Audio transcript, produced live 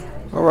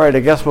All right, I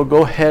guess we'll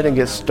go ahead and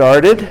get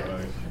started.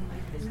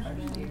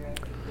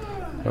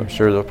 I'm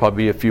sure there'll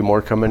probably be a few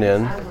more coming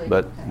in,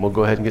 but we'll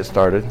go ahead and get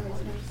started.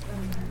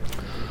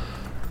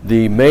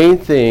 The main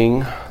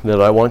thing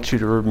that I want you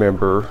to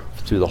remember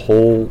through the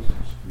whole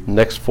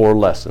next 4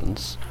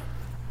 lessons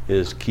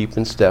is keep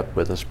in step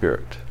with the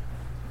Spirit.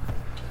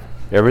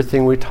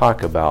 Everything we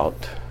talk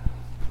about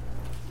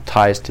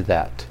ties to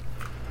that.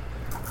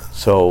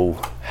 So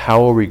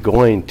how are we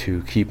going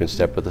to keep in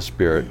step with the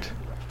Spirit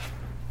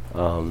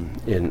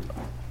in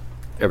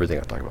everything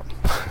I talk about?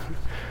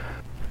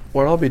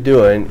 What I'll be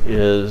doing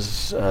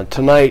is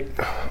tonight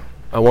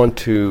I want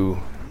to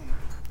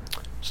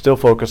still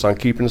focus on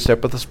keeping in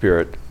step with the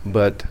Spirit,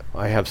 but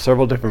I have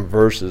several different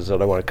verses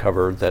that I want to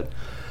cover that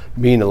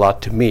mean a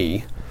lot to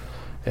me,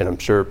 and I'm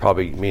sure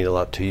probably mean a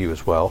lot to you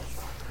as well.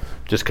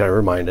 Just kind of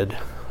reminded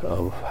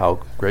of how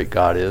great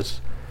God is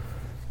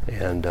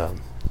and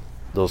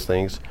those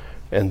things.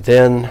 And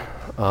then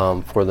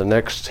for the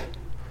next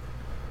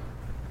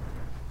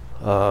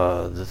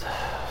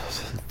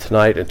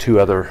tonight and 2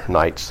 other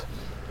nights,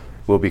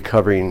 we'll be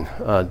covering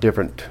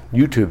different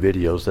YouTube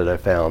videos that I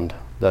found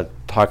that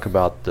talk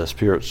about the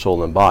spirit,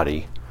 soul, and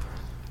body,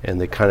 and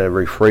they kind of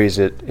rephrase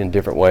it in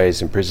different ways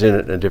and present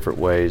it in different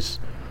ways,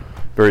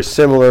 very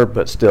similar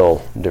but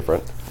still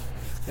different.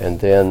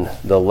 And then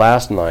the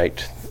last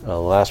night,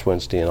 last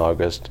Wednesday in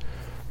August,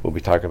 we'll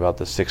be talking about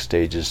the 6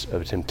 stages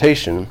of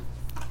temptation,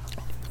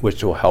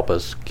 which will help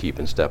us keep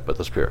in step with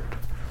the Spirit.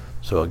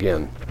 So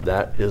again,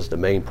 that is the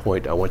main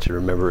point I want you to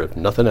remember. If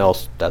nothing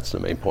else, that's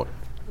the main point.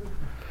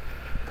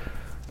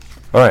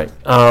 All right,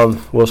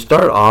 we'll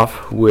start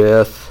off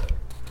with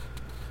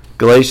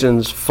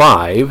Galatians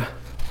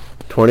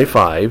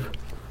 5:25.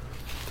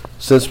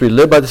 Since we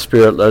live by the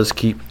Spirit, let us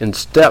keep in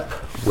step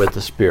with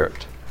the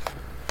Spirit.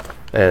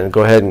 And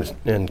go ahead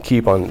and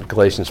keep on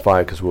Galatians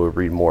 5 because we'll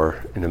read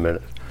more in a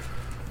minute.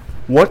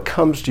 What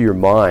comes to your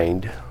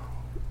mind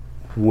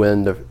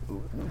when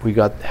we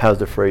have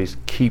the phrase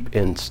keep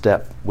in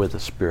step with the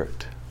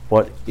Spirit?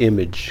 What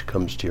image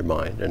comes to your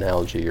mind?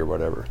 Analogy or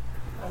whatever?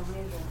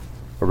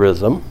 A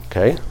rhythm,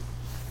 okay.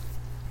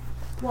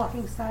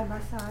 Walking side by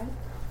side.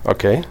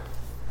 Okay.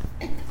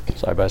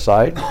 Side by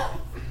side.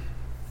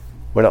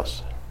 What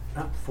else?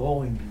 Not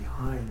falling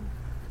behind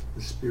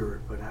the Spirit,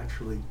 but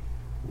actually,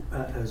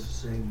 as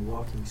saying,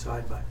 walking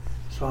side by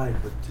side,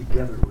 but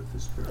together with the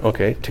Spirit.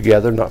 Okay,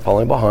 together, not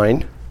falling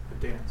behind. A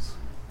dance.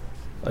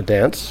 A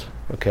dance,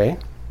 okay.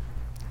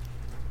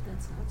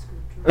 That's not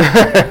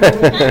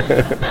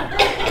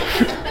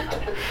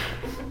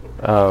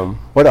scripture.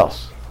 What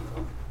else?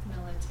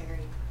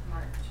 Military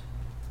march.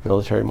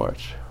 Military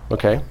march,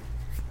 okay.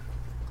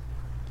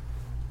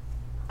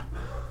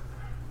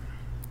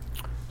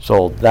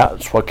 So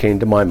that's what came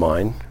to my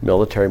mind,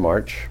 military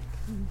march,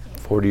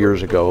 40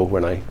 years ago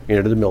when I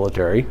entered the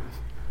military.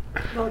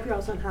 Well, if you're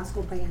also in high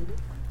school band.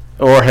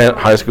 Or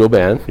high school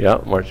band, yeah,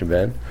 marching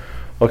band.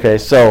 Okay,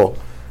 so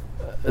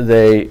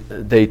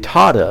they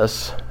taught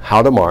us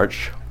how to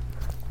march,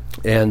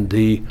 and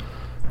the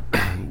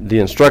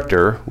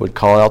instructor would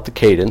call out the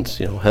cadence,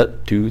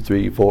 hut 2,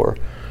 3, 4,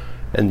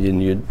 and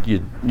then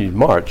you'd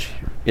march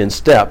in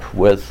step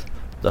with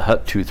the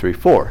hut 2, 3,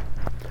 4.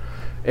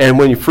 And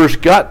when you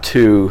first got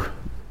to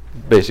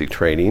basic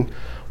training,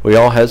 we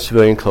all had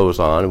civilian clothes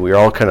on, and we were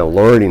all kind of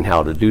learning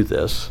how to do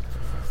this.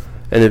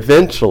 And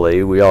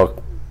eventually, we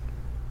all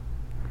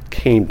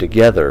came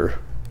together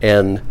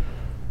and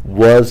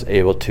was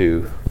able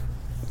to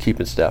keep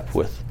in step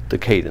with the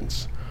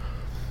cadence.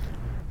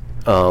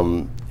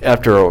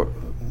 After a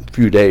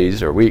few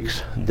days or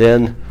weeks,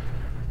 then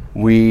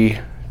we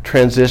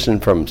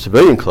transitioned from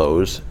civilian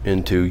clothes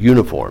into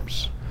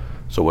uniforms.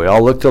 So we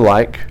all looked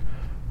alike.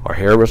 Our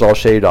hair was all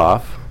shaved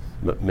off,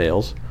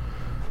 males.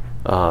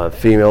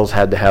 Females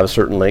had to have a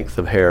certain length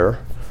of hair.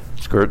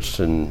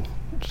 Skirts and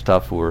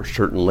stuff were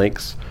certain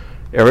lengths.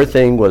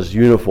 Everything was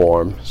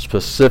uniform,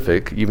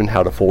 specific, even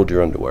how to fold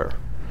your underwear.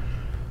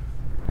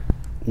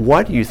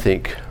 Why do you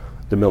think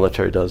the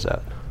military does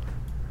that?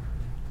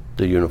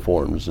 The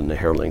uniforms and the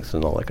hair lengths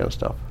and all that kind of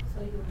stuff.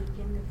 So you'll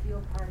begin to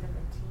feel part of a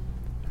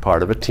team.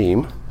 Part of a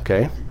team,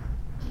 okay.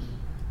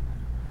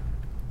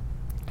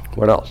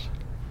 What else?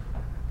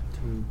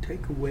 To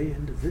take away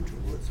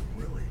individualism,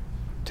 really.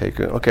 Take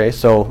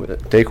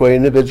away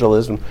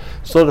individualism.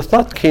 So the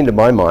thought that came to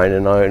my mind,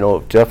 and I know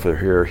if Jeff were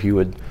here, he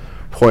would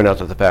point out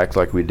to the fact,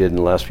 like we did in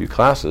the last few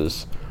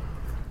classes,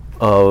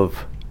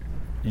 of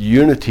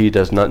unity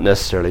does not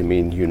necessarily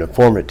mean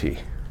uniformity.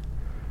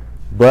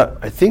 But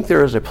I think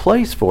there is a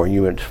place for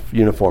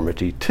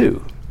uniformity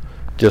too,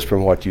 just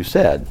from what you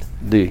said.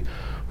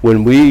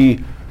 When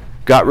we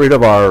got rid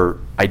of our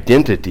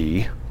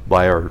identity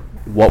by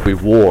what we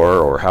wore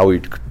or how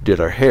we did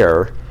our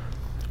hair,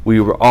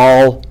 we were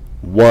all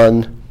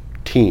one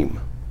team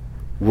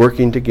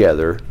working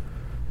together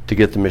to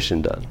get the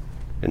mission done.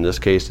 In this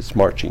case, it's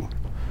marching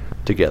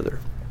together.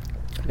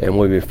 And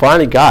when we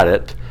finally got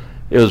it,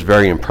 it was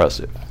very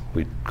impressive.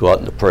 We'd go out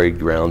in the parade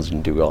grounds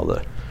and do all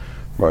the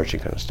marching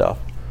kind of stuff.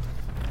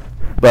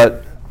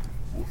 But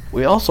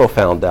we also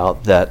found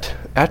out that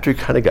after he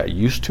kind of got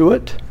used to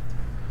it,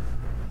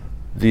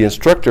 the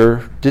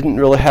instructor didn't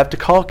really have to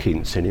call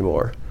cadence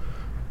anymore.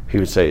 He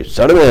would say,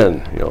 set him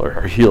in,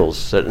 our heels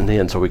setting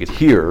in so we could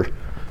hear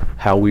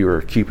how we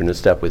were keeping in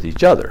step with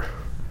each other.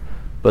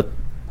 But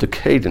the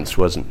cadence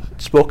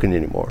wasn't spoken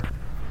anymore.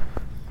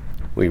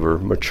 We were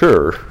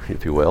mature,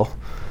 if you will,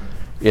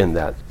 in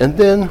that. And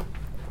then,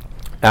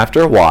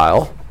 after a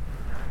while,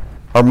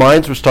 our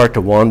minds would start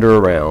to wander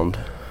around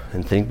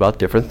and think about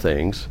different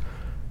things,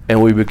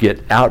 and we would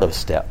get out of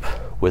step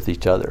with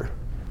each other.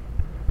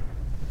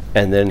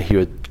 And then he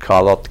would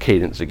call out the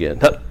cadence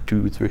again,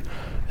 2, 3,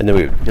 and then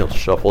we would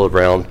shuffle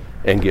around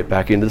and get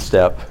back into the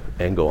step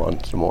and go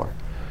on some more.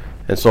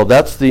 And so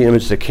that's the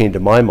image that came to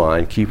my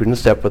mind, keeping in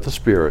step with the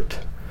Spirit,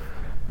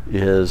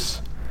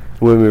 is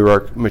when we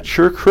were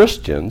mature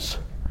Christians,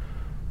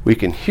 we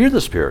can hear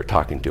the Spirit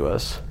talking to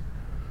us,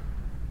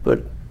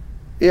 but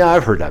yeah,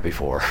 I've heard that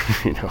before.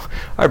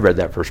 I've read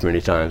that verse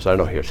many times. I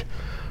know it.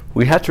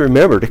 We have to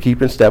remember to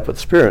keep in step with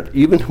the Spirit,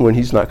 even when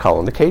he's not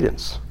calling the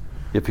cadence,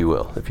 if you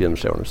will, if you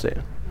understand what I'm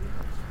saying.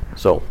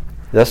 So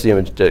that's the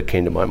image that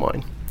came to my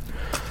mind.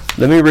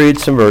 Let me read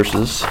some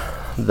verses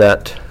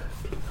that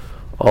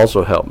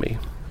also help me.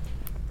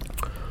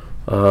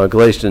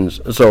 Galatians.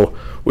 So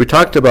we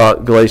talked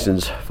about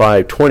Galatians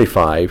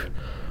 5:25,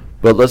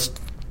 but let's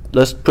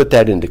put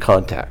that into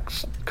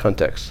context.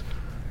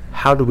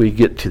 How do we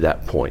get to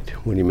that point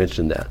when you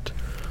mention that?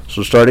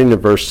 So starting in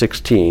verse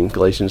 16,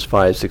 Galatians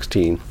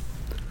 5:16.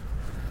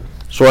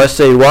 So I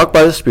say, walk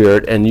by the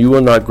Spirit, and you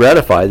will not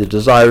gratify the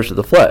desires of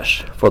the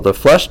flesh. For the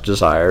flesh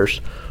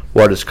desires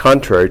what is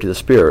contrary to the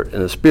Spirit,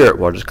 and the Spirit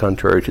what is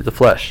contrary to the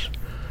flesh.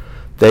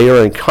 They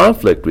are in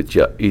conflict with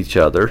each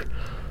other,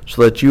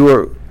 so that you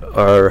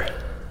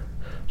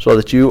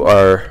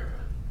are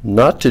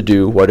not to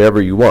do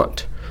whatever you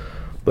want.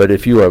 But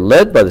if you are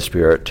led by the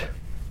Spirit,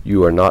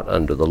 you are not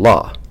under the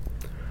law.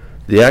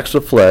 The acts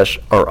of flesh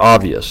are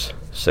obvious: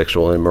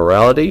 sexual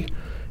immorality,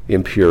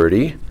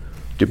 impurity,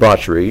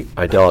 debauchery,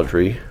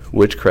 idolatry,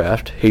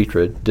 witchcraft,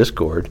 hatred,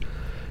 discord,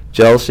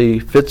 jealousy,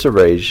 fits of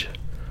rage,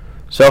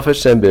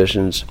 selfish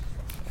ambitions,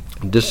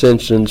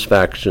 dissensions,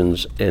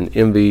 factions, and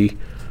envy,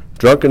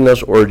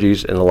 drunkenness,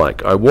 orgies, and the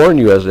like. I warn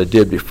you, as I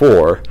did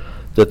before,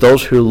 that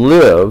those who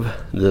live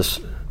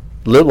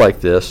like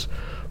this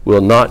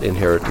will not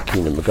inherit the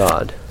kingdom of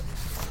God.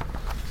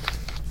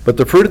 But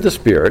the fruit of the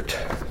Spirit,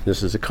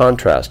 this is a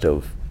contrast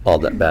of all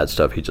that bad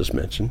stuff he just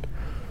mentioned.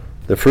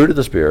 The fruit of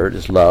the Spirit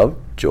is love,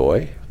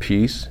 joy,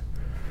 peace,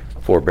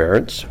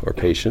 forbearance or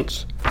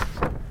patience,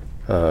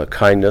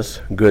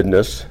 kindness,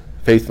 goodness,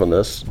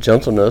 faithfulness,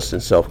 gentleness,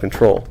 and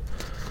self-control.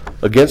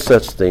 Against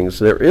such things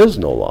there is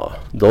no law.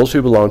 Those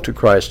who belong to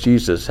Christ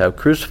Jesus have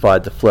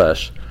crucified the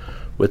flesh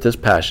with its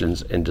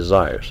passions and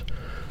desires.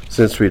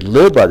 Since we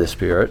live by the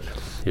Spirit,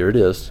 here it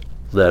is,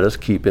 let us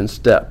keep in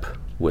step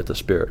with the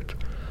Spirit.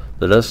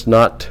 Let us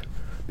not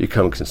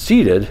become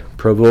conceited,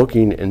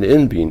 provoking and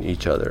envying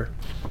each other.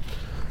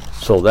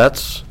 So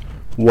that's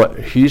what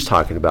he's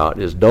talking about,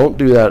 is don't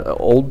do that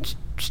old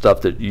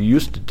stuff that you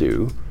used to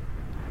do.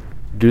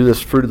 Do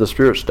this fruit of the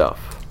Spirit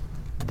stuff.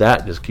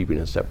 That is keeping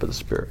in step with the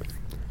Spirit.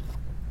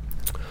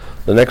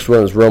 The next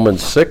one is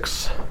Romans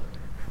 6.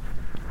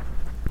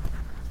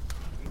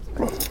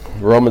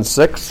 Romans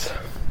 6,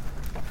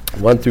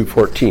 1 through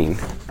 14.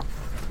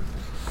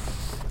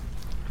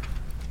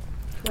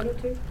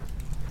 22?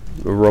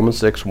 Romans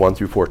 6, 1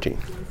 through 14.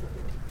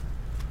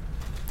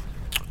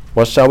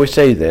 What shall we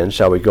say then?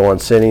 Shall we go on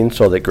sinning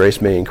so that grace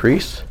may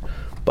increase?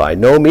 By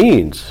no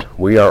means.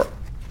 We are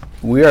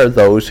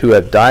those who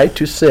have died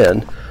to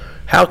sin.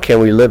 How can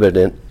we live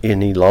it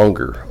any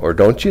longer? Or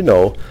don't you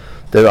know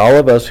that all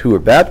of us who were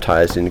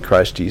baptized in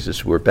Christ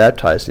Jesus were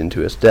baptized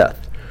into his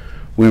death?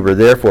 We were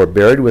therefore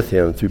buried with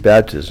him through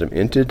baptism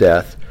into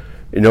death,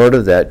 in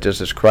order that,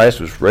 just as Christ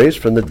was raised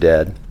from the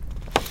dead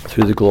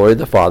through the glory of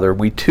the Father,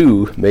 we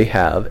too may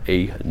have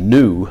a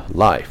new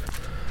life.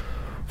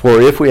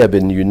 For if we have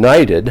been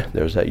united,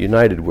 there's that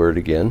united word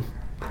again,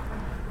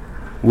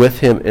 with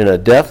him in a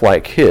death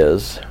like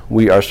his,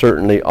 we are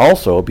certainly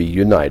also be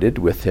united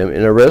with him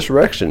in a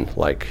resurrection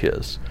like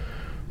his.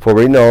 For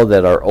we know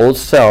that our old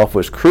self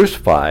was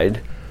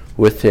crucified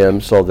with him,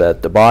 so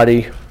that the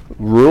body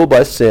ruled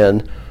by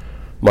sin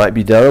might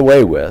be done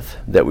away with,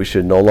 that we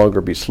should no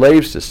longer be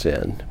slaves to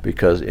sin,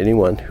 because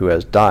anyone who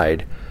has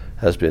died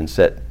has been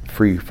set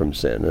free from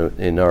sin.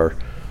 In our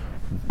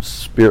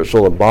spirit,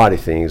 soul, and body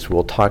things,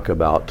 we'll talk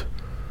about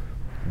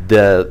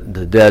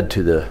the dead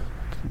to the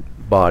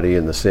body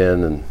and the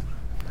sin and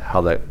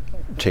how that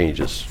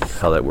changes,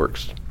 how that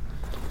works.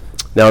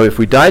 Now, if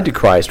we died to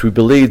Christ, we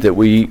believe that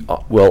we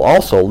will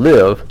also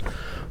live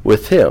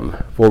with him.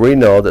 For we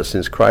know that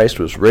since Christ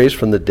was raised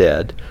from the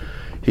dead,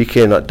 he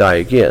cannot die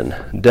again.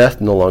 Death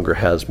no longer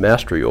has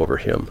mastery over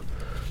him.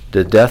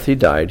 The death he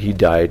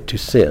died to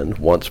sin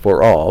once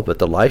for all, but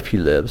the life he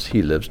lives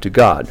to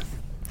God.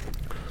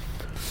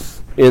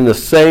 In the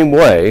same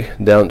way,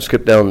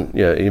 skip down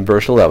in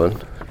verse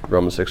 11,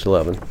 Romans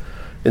 6:11,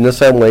 In the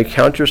same way,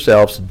 count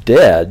yourselves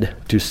dead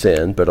to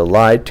sin, but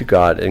alive to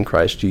God in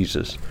Christ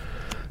Jesus.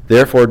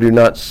 Therefore, do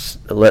not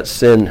let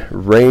sin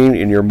reign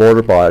in your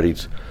mortal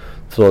bodies,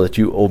 so that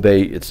you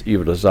obey its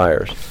evil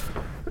desires.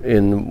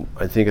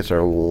 I think it's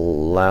our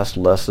last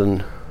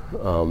lesson,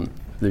 the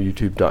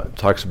YouTube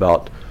talks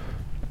about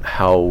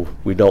how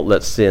we don't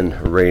let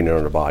sin reign in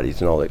our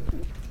bodies, and I'll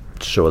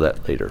show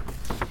that later.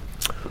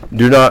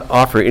 Do not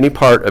offer any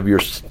part of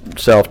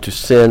yourself to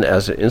sin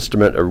as an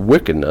instrument of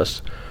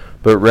wickedness,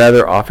 but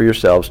rather offer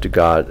yourselves to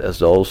God as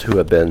those who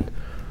have been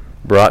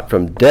brought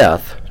from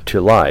death to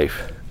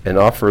life, and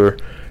offer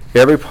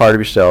every part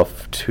of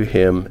yourself to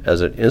him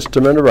as an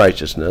instrument of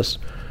righteousness,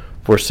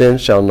 for sin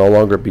shall no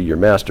longer be your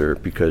master,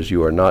 because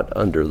you are not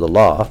under the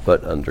law,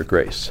 but under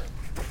grace.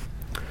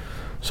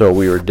 So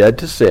we were dead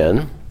to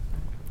sin.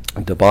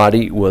 The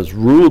body was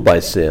ruled by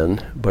sin,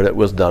 but it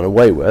was done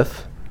away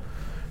with,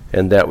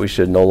 and that we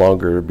should no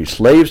longer be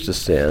slaves to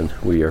sin.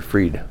 We are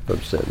freed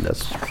from sin.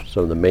 That's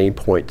some of the main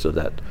points of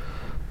that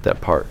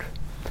part.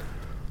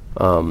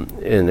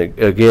 And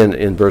again,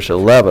 in verse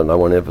 11, I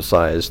want to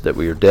emphasize that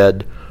we are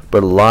dead,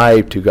 but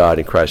alive to God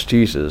in Christ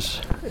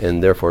Jesus,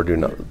 and therefore do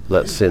not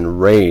let sin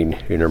reign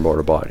in our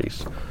mortal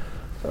bodies,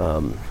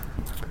 and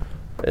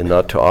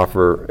not to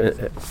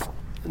offer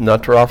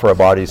our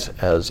bodies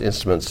as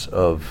instruments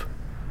of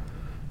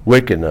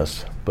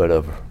wickedness, but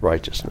of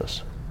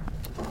righteousness.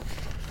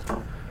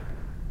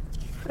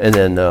 And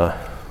then,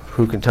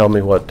 who can tell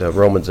me what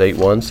Romans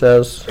 8:1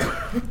 says?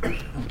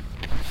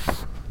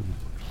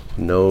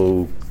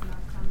 No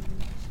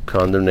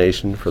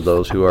condemnation for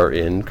those who are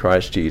in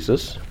Christ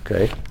Jesus.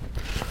 Okay.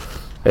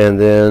 And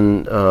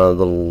then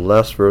the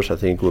last verse I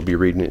think we'll be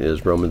reading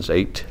is Romans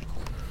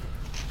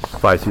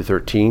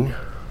 8:5-13.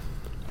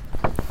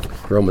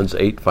 Romans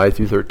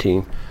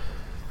 8:5-13.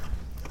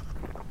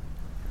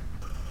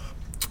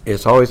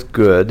 It's always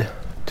good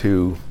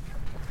to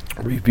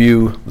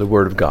review the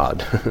Word of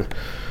God.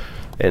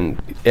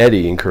 And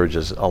Eddie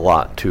encourages a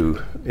lot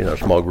to, in our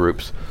small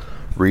groups,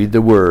 read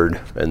the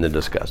Word and then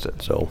discuss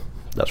it. So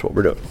that's what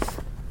we're doing.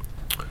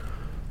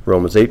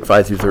 Romans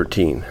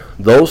 8:5-13.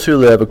 Those who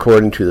live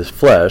according to the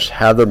flesh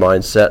have their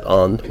mind set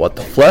on what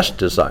the flesh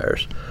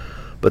desires,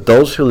 but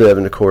those who live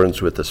in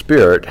accordance with the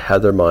Spirit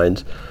have their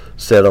minds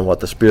set on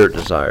what the Spirit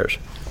desires.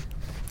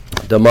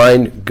 The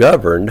mind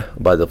governed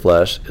by the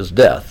flesh is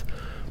death,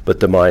 but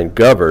the mind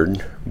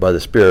governed by the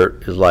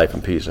Spirit is life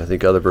and peace. I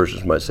think other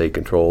versions might say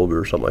controlled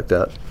or something like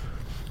that.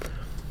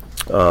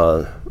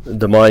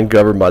 The mind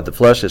governed by the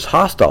flesh is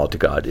hostile to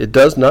God. It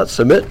does not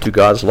submit to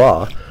God's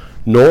law,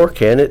 nor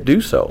can it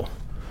do so.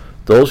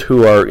 Those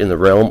who are in the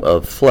realm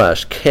of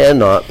flesh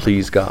cannot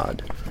please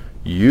God.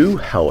 You,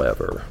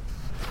 however,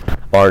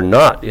 are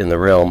not in the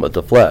realm of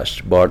the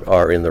flesh, but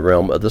are in the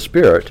realm of the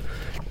Spirit,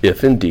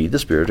 if indeed the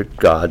Spirit of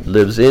God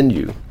lives in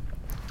you.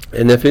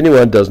 And if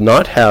anyone does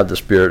not have the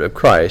Spirit of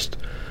Christ,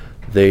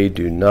 they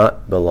do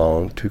not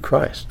belong to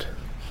Christ.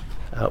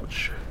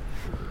 Ouch.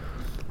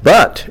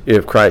 But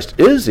if Christ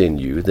is in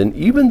you, then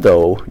even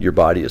though your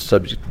body is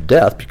subject to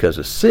death because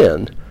of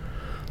sin,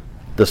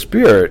 the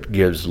Spirit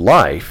gives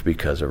life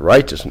because of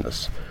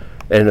righteousness.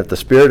 And if the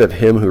Spirit of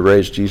him who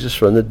raised Jesus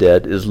from the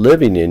dead is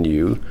living in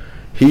you,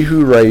 he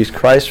who raised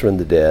Christ from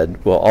the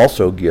dead will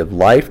also give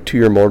life to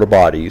your mortal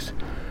bodies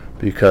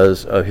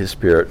because of his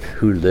Spirit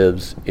who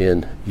lives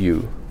in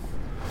you.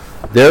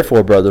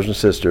 Therefore, brothers and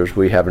sisters,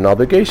 we have an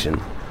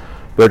obligation,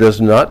 but it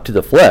is not to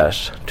the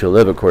flesh to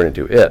live according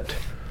to it.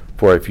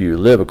 For if you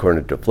live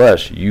according to the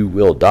flesh, you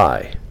will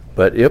die.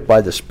 But if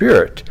by the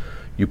Spirit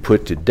you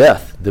put to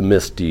death the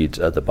misdeeds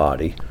of the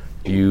body,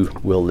 you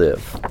will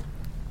live.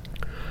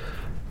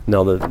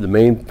 Now, the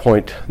main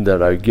point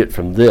that I get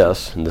from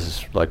this, and this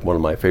is like one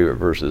of my favorite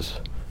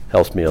verses,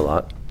 helps me a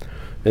lot,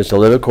 is to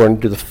live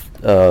according to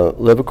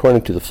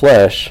the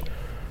flesh.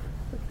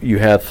 You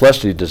have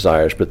fleshly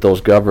desires, but those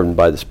governed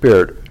by the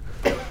Spirit,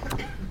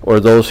 or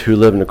those who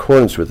live in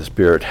accordance with the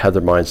Spirit, have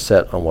their minds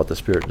set on what the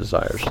Spirit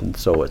desires. And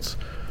so it's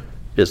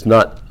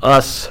not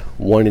us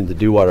wanting to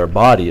do what our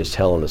body is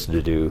telling us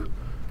to do.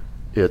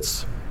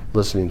 It's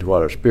listening to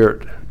what our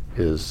Spirit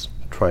is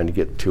trying to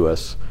get to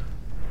us,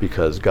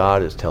 because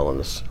God is telling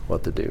us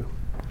what to do.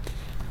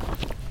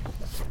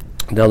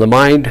 Now the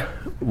mind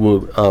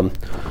will,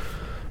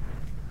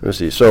 let's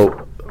see, so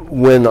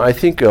when I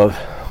think of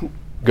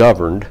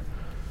governed,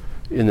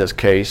 in this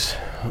case,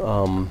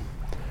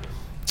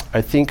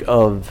 I think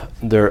of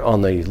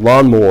on the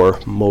lawnmower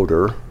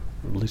motor,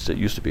 at least it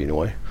used to be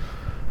anyway,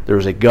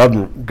 there's a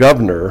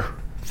governor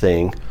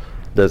thing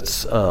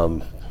that's,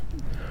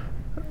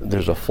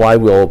 there's a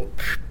flywheel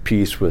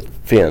piece with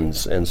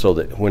fins, and so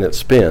that when it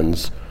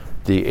spins,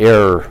 the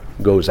air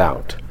goes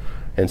out.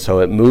 And so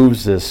it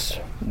moves this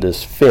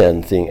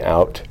fin thing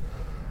out.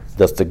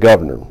 That's the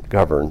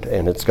governed,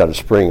 and it's got a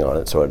spring on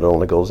it, so it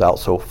only goes out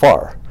so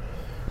far.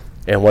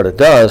 And what it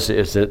does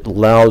is it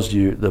allows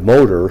you, the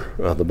motor,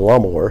 the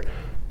lawnmower,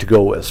 to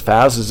go as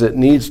fast as it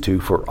needs to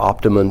for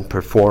optimum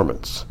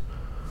performance.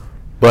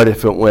 But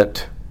if it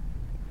went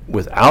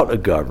without a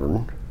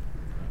govern,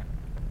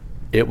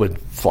 it would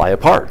fly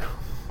apart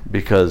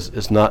because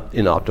it's not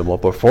in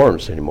optimal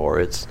performance anymore.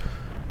 It's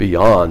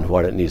beyond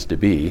what it needs to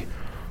be,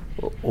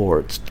 or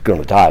it's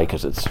going to die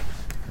because it's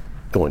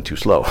going too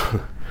slow.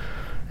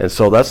 And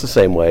so that's the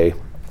same way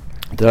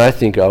that I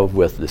think of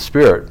with the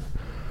Spirit.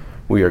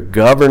 We are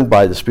governed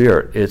by the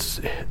Spirit.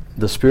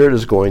 The Spirit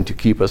is going to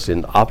keep us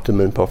in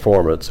optimum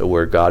performance of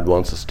where God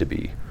wants us to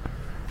be.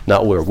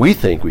 Not where we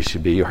think we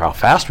should be or how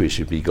fast we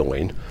should be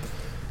going,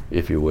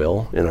 if you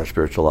will, in our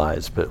spiritual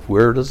lives, but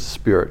where does the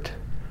Spirit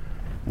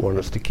want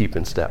us to keep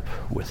in step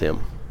with Him?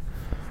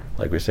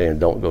 Like we're saying,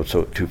 don't go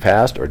too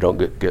fast or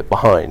don't get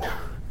behind,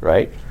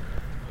 right?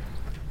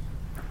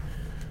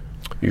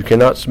 You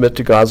cannot submit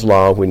to God's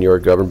law when you are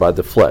governed by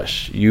the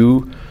flesh.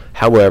 You,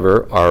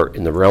 however, are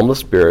in the realm of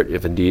the Spirit,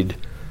 if indeed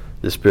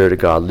the Spirit of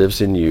God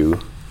lives in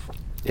you.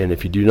 And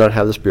if you do not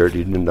have the Spirit,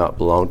 you do not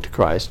belong to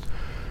Christ.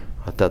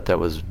 I thought that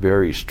was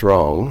very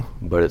strong,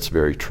 but it's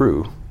very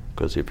true,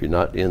 because if you're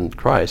not in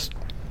Christ,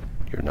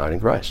 you're not in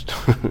Christ.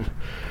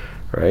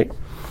 Right?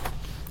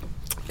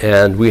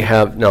 And we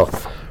have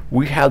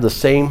the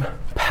same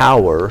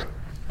power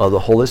of the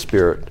Holy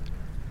Spirit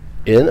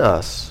in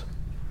us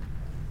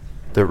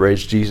that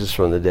raised Jesus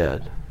from the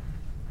dead.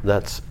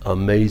 That's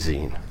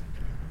amazing.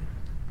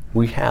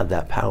 We have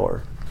that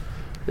power.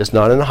 It's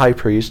not in the high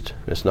priest.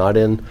 It's not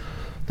in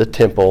the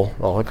temple,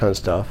 all that kind of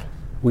stuff.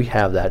 We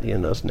have that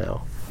in us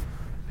now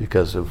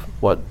because of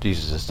what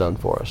Jesus has done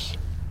for us.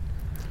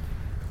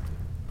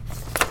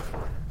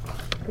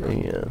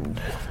 And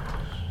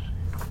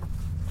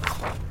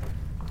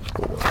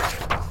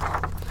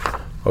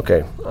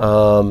okay,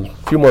 a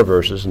few more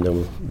verses, and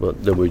then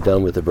we're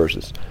done with the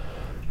verses.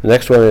 The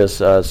next one is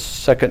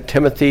 2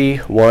 Timothy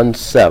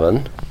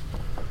 1:7.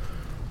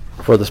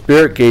 For the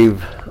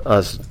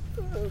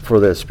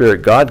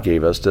Spirit God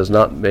gave us does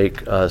not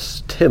make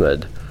us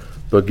timid,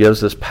 but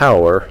gives us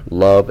power,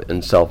 love,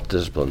 and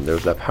self-discipline.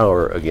 There's that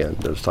power again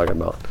that I was talking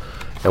about.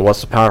 And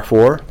what's the power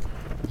for?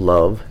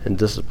 Love and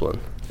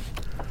discipline.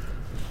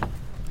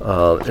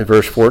 In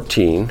verse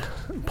 14,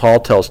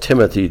 Paul tells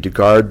Timothy to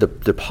guard the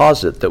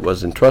deposit that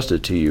was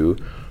entrusted to you.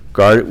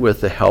 Guard it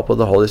with the help of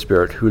the Holy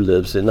Spirit who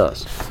lives in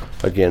us.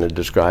 Again, it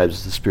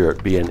describes the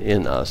Spirit being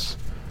in us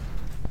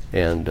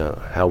and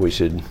how we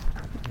should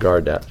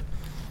guard that.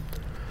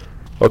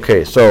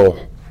 Okay,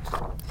 so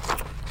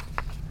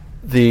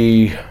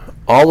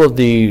all of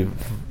the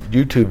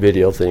YouTube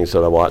video things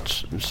that I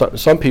watch,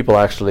 some people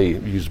actually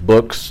use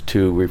books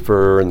to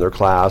refer in their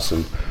class,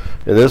 and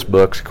in this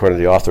book, according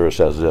to the author, it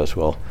says this.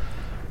 Well,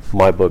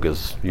 my book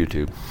is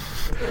YouTube.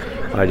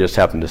 I just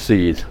happened to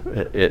see it.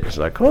 It's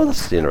like, oh,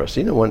 that's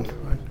interesting.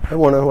 I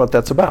wonder what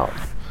that's about.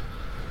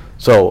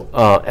 So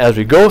as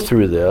we go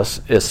through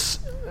this, it's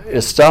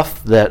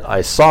stuff that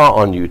I saw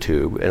on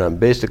YouTube, and I'm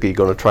basically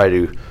going to try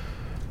to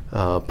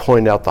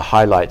point out the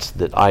highlights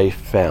that I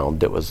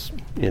found that was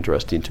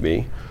interesting to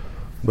me.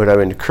 But I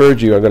would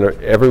encourage you,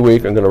 every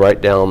week I'm going to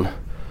write down,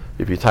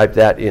 if you type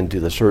that into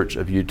the search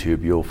of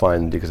YouTube, you'll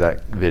find the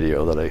exact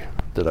video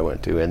that I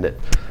went to, and that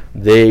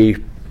they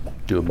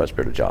do a much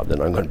better job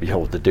than I'm going to be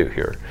able to do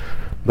here.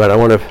 But I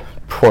want to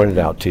point it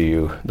out to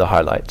you, the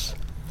highlights.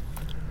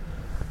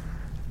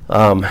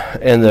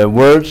 And the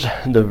words,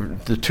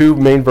 the two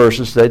main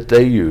verses that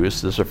they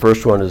use, the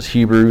first one is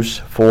Hebrews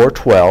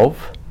 4:12.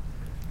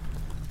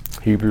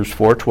 Hebrews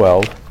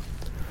 4:12.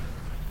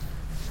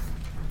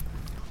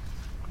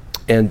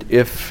 And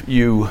if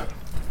you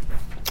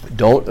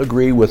don't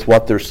agree with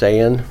what they're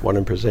saying, what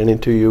I'm presenting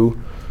to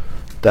you,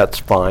 that's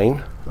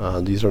fine.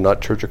 These are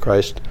not Church of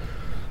Christ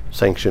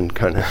sanctioned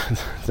kind of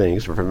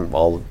things from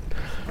all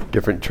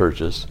different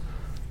churches.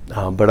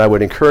 But I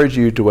would encourage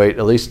you to wait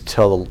at least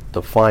till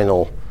the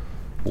final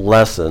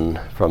lesson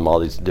from all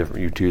these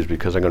different YouTubes,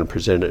 because I'm going to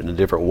present it in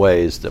different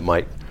ways that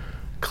might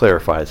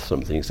clarify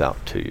some things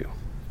out to you.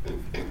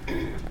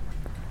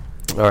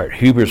 All right,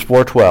 Hebrews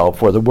 4:12.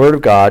 For the word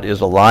of God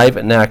is alive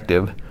and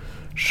active,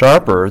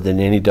 sharper than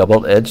any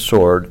double-edged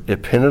sword.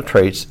 It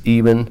penetrates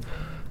even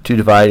to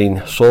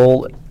dividing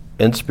soul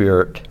and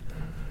spirit,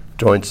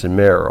 joints and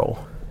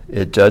marrow.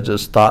 It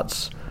judges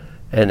thoughts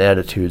and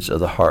attitudes of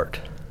the heart.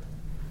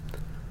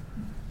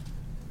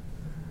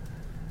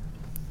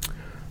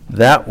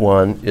 That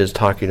one is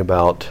talking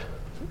about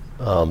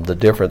the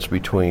difference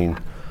between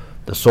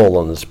the soul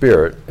and the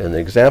spirit, and the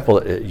example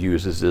it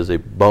uses is a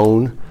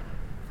bone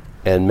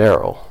and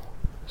marrow.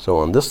 So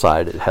on this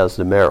side it has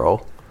the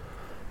marrow,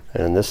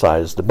 and on this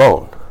side is the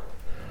bone.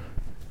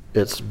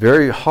 It's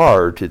very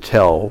hard to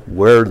tell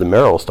where the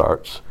marrow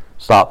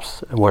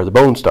stops and where the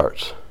bone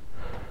starts.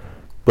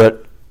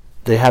 But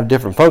they have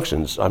different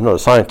functions. I'm not a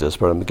scientist,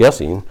 but I'm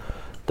guessing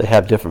they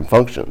have different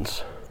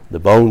functions. The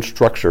bone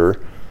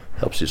structure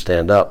helps you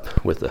stand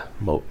up with the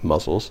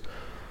muscles.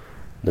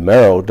 The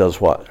marrow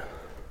does what?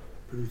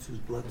 Produces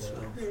blood cells.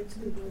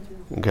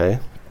 Okay.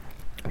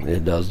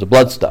 It does the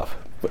blood stuff.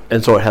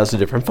 And so it has a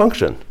different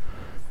function.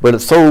 But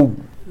it's so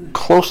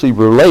closely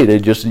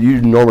related,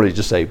 you normally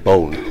just say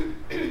bone.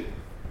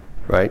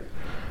 Right?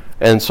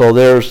 And so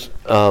there's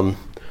a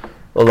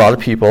lot of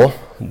people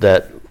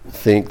that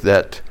think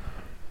that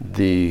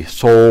the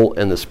soul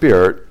and the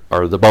spirit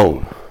are the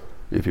bone.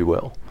 if you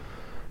will.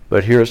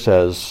 But here it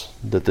says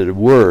that the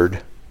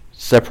Word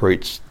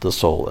separates the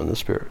soul and the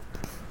spirit.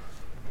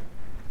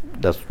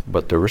 That's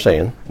what they were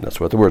saying. That's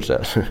what the Word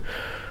says.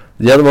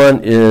 The other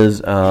one is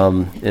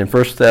in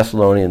 1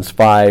 Thessalonians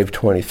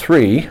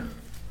 5:23.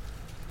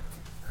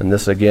 And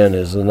this, again,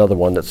 is another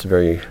one that's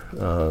very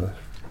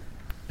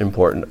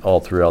important all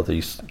throughout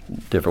these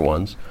different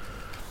ones.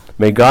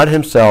 May God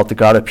himself, the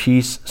God of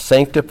peace,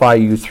 sanctify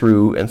you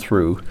through and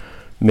through.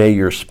 May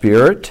your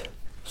spirit,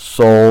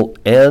 soul,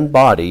 and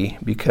body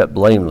be kept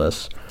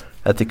blameless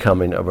at the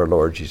coming of our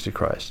Lord Jesus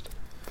Christ.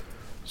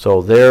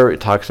 So there it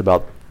talks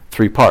about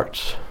three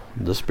parts,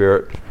 the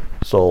spirit,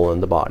 soul,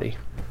 and the body,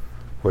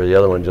 where the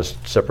other one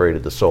just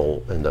separated the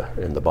soul and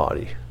the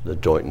body, the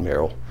joint and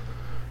marrow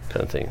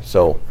kind of thing.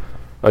 So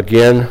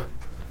again,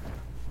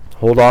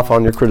 hold off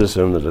on your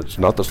criticism that it's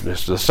not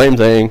it's the same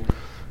thing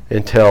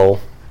until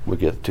we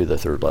get to the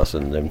third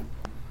lesson, and then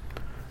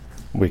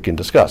we can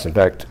discuss. In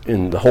fact,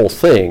 in the whole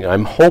thing,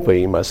 I'm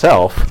hoping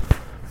myself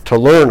to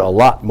learn a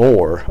lot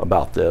more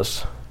about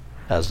this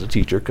as a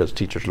teacher, because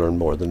teachers learn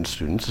more than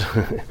students.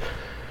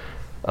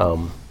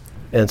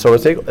 And so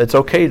it's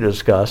okay to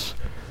discuss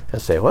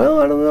and say, well,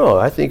 I don't know,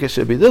 I think it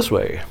should be this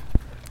way.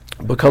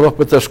 But come up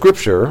with the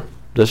scripture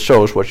that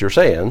shows what you're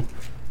saying,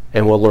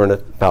 and we'll learn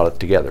about it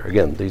together.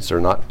 Again, these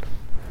are not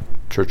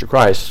Church of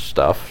Christ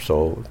stuff,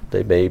 so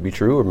they may be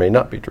true or may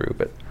not be true,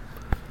 but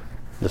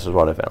this is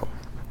what I found.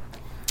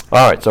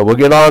 All right, so we'll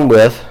get on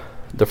with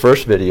the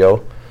first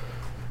video,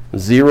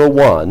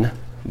 01,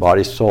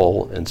 body,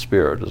 soul, and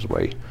spirit is the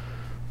way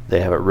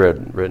they have it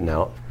written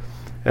out.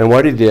 And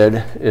what he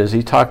did is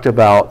he talked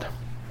about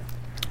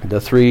the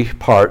three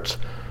parts.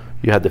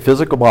 You had the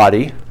physical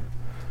body,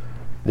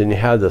 then you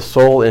had the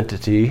soul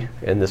entity,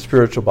 and the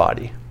spiritual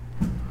body.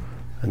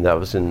 And that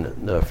was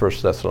in the 1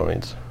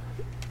 Thessalonians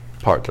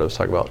part that I was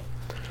talking about.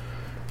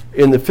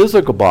 In the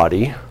physical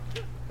body,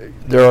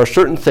 there are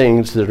certain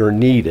things that are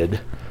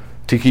needed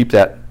to keep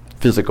that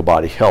physical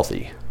body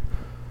healthy.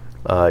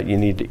 You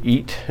need to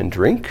eat and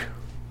drink.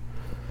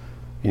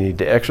 You need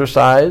to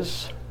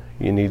exercise.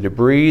 You need to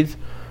breathe.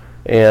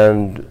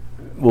 And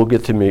we'll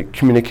get to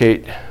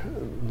communicate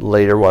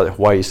later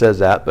why he says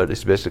that, but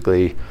it's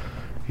basically,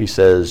 he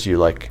says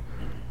you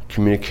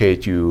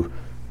communicate, you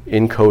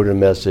encode a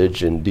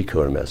message and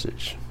decode a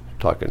message.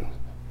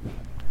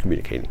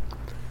 Communicating,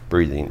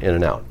 breathing in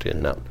and out, in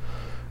and out.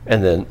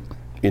 And then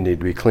you need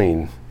to be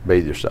clean,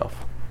 bathe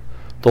yourself.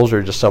 Those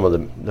are just some of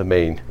the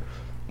main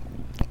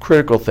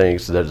critical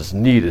things that is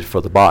needed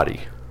for the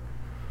body.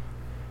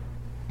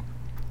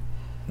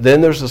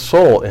 Then there's the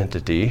soul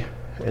entity,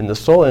 and the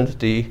soul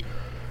entity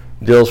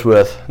deals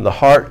with the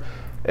heart.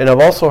 And I've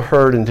also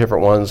heard in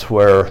different ones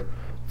where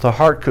the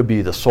heart could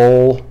be the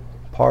soul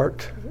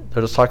part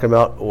that it's talking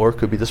about, or it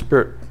could be the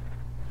spirit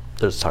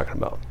that it's talking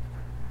about.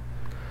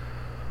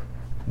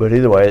 But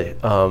either way,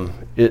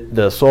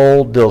 the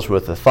soul deals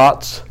with the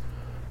thoughts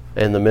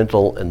and the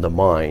mental and the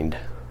mind.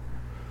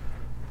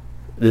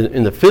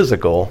 In the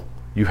physical,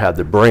 you have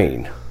the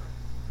brain.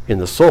 In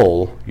the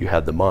soul, you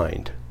have the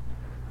mind.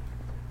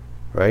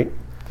 Right?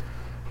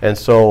 And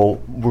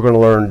so we're going to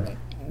learn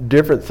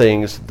different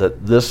things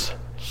that this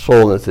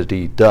soul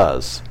entity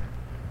does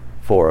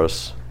for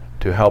us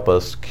to help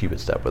us keep in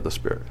step with the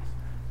Spirit.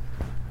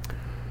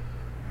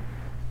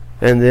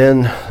 And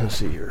then, let's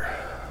see here.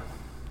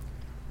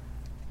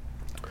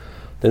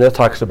 Then it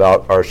talks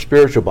about our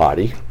spiritual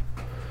body.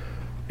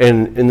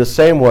 And in the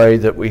same way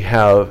that we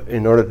have,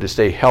 in order to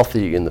stay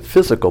healthy in the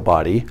physical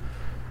body,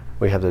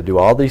 we have to do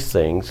all these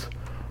things.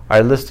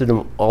 I listed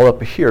them all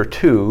up here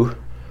too.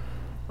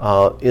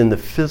 In the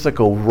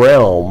physical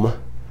realm,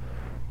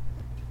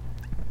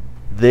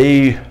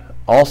 they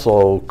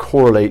also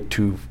correlate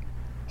to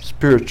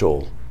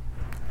spiritual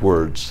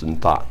words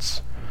and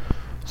thoughts.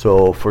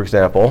 So, for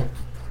example,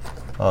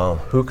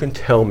 who can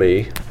tell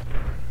me,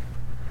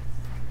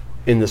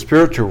 in the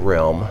spiritual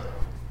realm,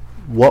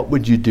 what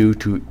would you do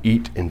to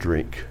eat and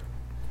drink?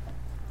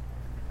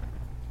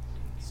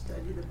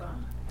 Study the Bible.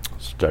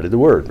 Study the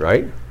Word,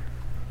 right?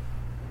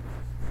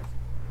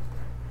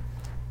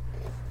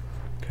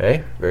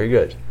 Okay, very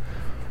good.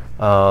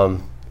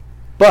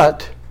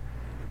 But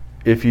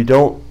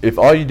if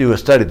all you do is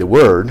study the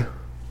Word,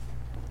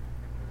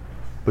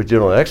 but you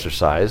don't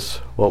exercise,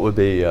 what would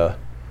be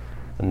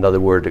another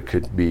word that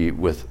could be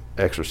with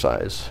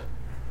exercise?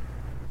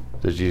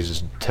 That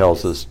Jesus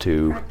tells us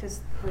to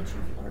Practice what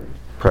you've learned.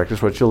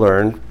 practice what you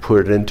learn,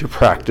 put it into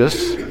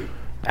practice,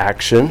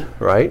 action,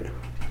 right?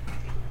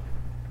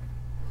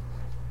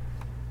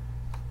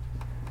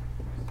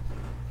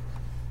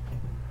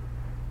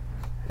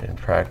 And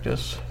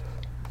practice.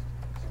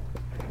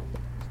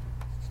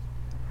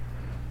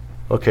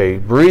 Okay,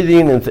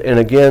 breathing, and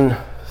again,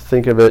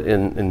 think of it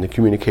in the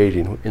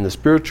communicating. In the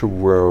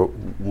spiritual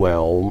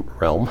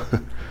realm,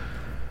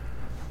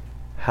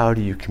 how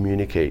do you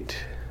communicate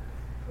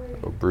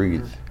or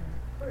breathe?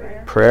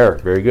 Prayer,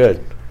 very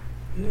good.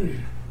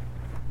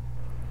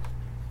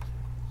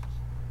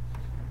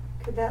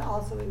 Could that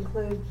also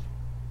include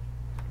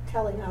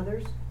telling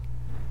others?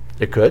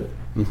 It could.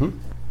 Mm-hmm.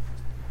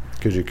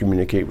 because you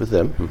communicate with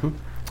them.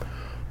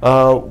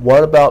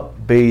 What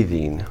about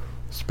bathing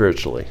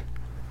spiritually?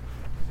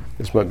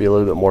 This might be a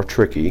little bit more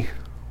tricky.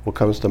 What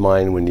comes to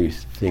mind when you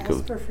think Ask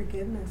of for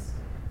forgiveness.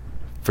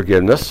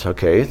 forgiveness?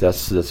 Okay,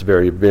 that's a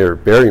very, very,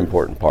 very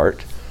important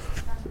part.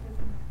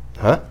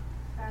 Huh?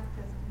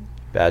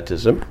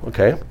 Baptism.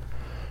 Okay.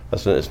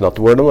 It's not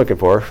the word I'm looking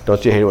for.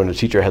 Don't you hate it when a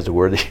teacher has the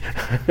word?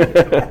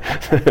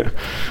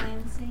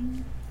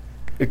 Cleansing.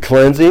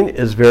 Cleansing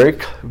is very,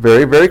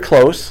 very, very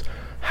close.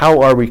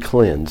 How are we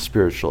cleansed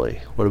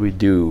spiritually? What do we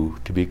do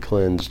to be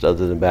cleansed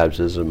other than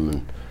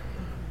baptism?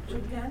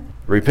 Repent.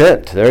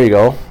 Repent. There you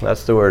go.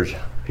 That's the word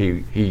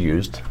he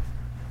used.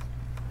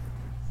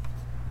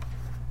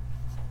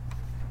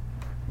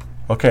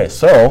 Okay,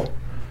 so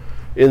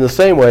in the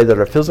same way that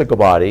our physical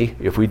body,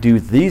 if we do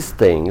these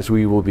things,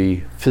 we will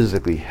be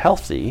physically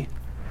healthy.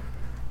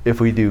 If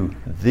we do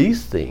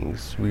these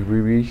things, we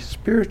will be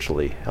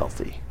spiritually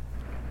healthy.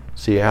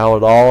 See how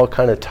it all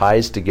kind of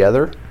ties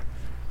together?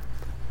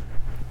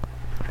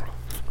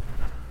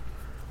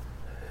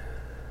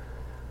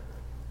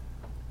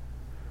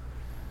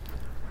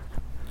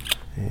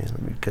 And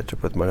let me catch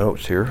up with my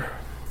notes here.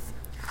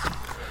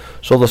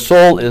 So the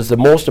soul is the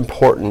most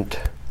important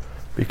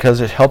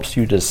because it helps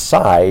you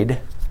decide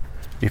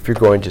if you're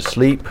going to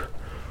sleep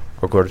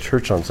or go to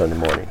church on Sunday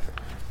morning.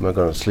 Am I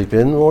going to sleep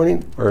in the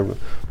morning, or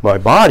my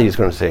body is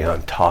going to say,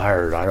 I'm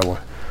tired, I don't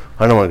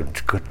want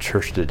to go to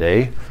church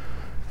today,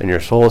 and your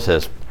soul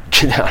says,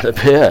 get out of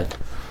bed.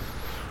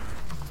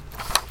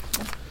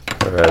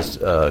 Or as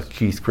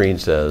Keith Green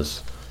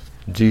says,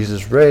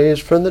 Jesus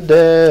raised from the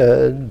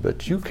dead,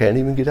 but you can't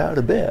even get out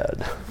of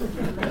bed.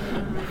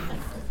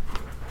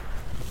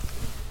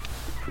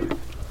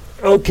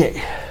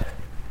 Okay.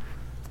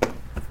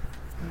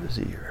 What is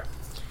he here?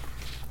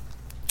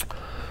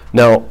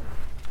 Now,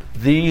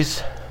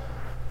 these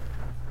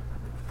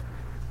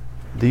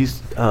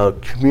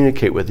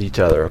communicate with each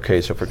other.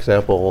 Okay, so for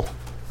example,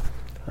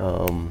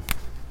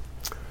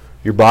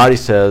 your body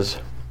says,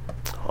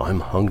 I'm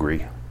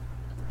hungry.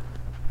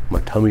 My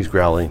tummy's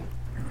growling.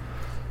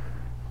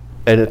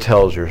 And it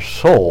tells your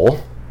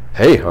soul,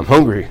 hey, I'm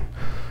hungry.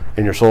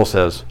 And your soul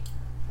says,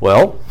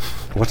 well,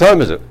 what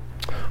time is it?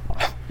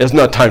 It's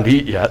not time to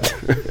eat yet.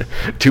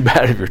 Too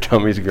bad if your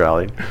tummy's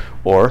growling.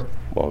 Or,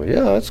 well,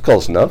 yeah, that's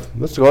close enough.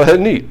 Let's go ahead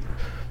and eat.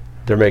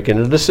 They're making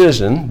a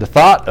decision, the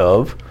thought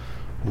of,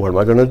 what am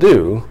I going to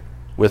do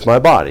with my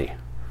body?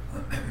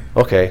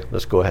 Okay,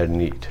 let's go ahead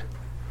and eat.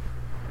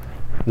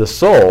 The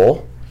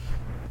soul,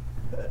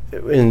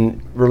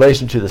 in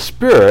relation to the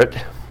spirit,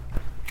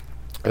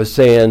 is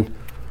saying,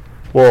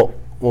 well,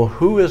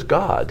 who is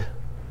God?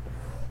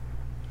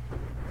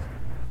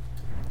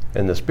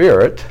 And the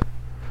spirit,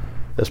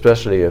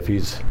 especially if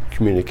he's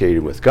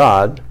communicating with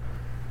God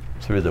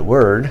through the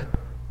word,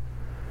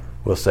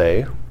 will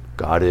say,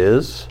 God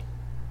is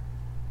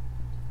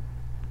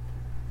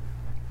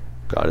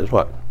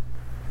what?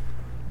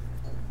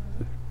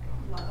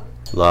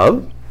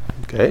 Love.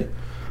 Okay.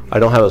 I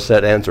don't have a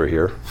set answer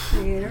here.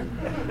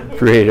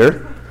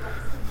 Creator.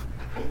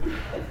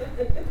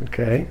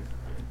 Okay.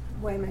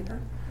 Waymaker.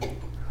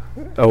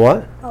 A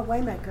what? A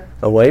waymaker.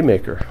 A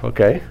waymaker.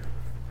 Okay.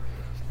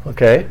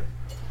 Okay.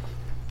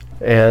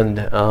 And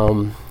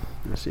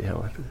let's see how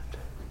I put it.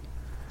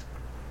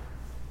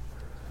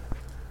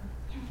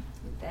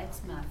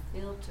 That's my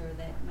filter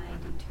that may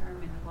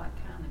determine what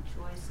kind of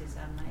choices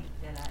I make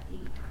that I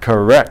eat.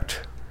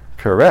 Correct.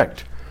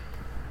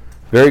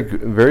 Very,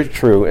 very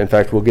true. In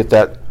fact, we'll get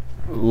that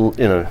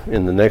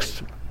in the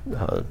next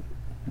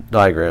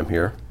diagram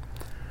here.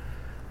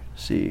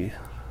 Let's see.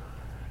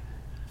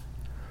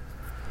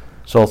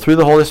 So through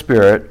the Holy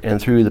Spirit and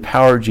through the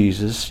power of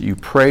Jesus, you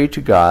pray to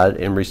God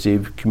and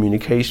receive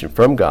communication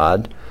from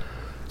God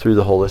through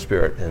the Holy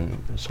Spirit.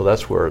 And so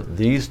that's where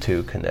these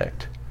two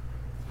connect,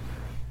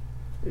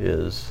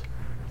 is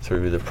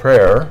through the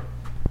prayer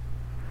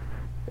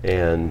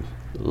and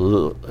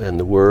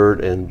the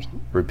word and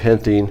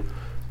repenting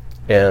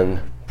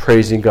and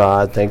praising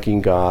God,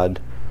 thanking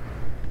God,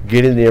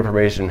 getting the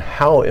information,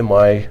 how am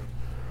I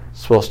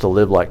supposed to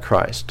live like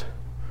Christ?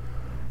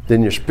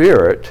 Then your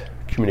spirit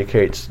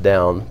communicates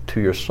down to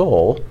your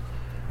soul,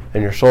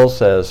 and your soul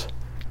says,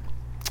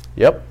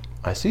 yep,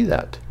 I see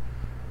that.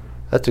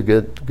 That's a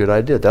good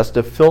idea. That's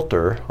the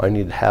filter I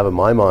need to have in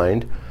my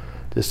mind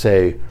to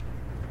say,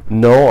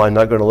 no, I'm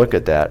not going to look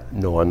at that.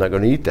 No, I'm not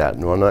going to eat that.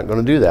 No, I'm not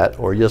going to do that.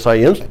 Or yes, I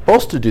am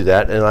supposed to do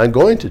that, and I'm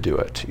going to do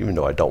it, even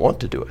though I don't want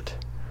to do it.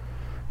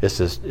 It's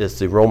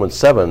the Romans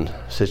 7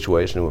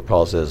 situation where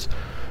Paul says,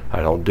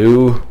 I don't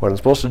do what I'm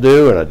supposed to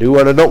do, and I do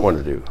what I don't want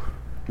to do.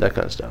 That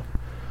kind of stuff.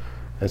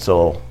 And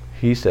so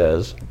he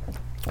says,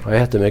 I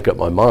have to make up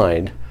my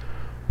mind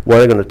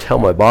what I'm going to tell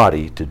my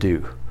body to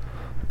do.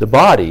 The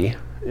body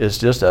is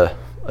just a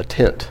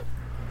tent.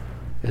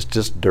 It's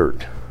just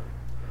dirt.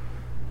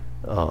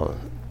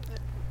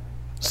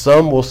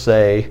 Some will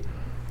say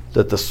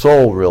that the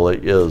soul really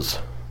is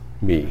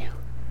me.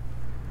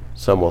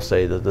 Some will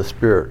say that the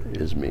spirit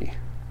is me.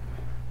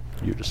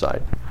 You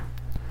decide.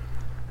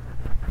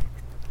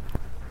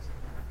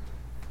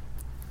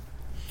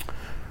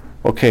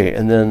 Okay,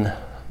 and then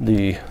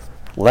the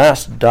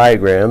last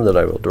diagram that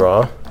I will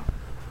draw,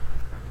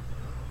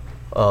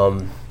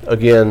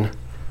 again,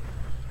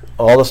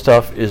 all the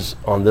stuff is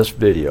on this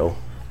video,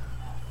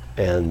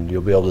 and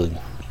you'll be able to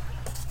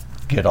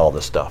get all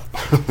this stuff.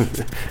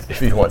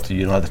 If you want to,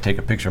 you don't have to take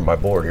a picture of my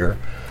board here.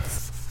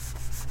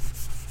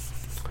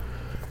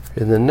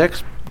 In the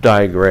next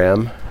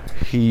diagram,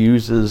 he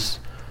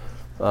uses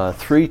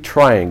 3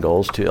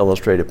 triangles to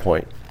illustrate a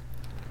point.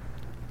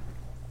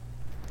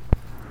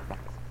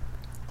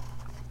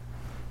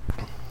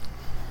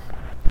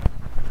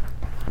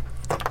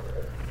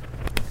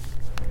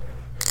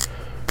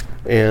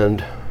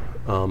 And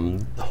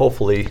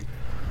hopefully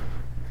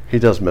he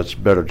does a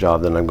much better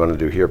job than I'm going to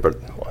do here, but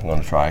I'm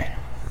going to try.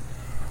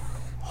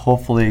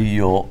 Hopefully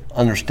you'll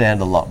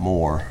understand a lot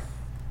more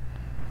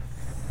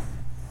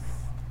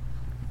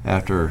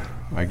after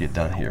I get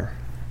done here.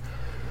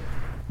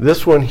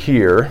 This one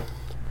here,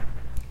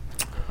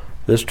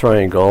 this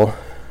triangle,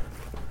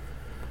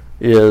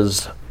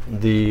 is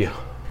the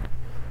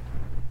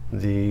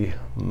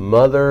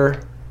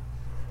mother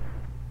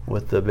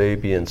with the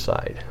baby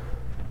inside.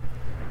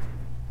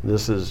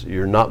 This is,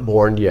 you're not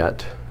born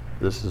yet.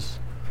 This is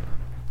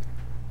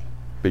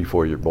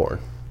before you're born.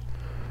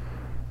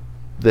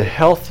 The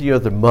healthier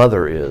the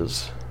mother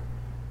is,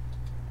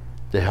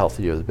 the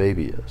healthier the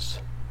baby is.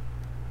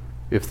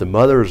 If the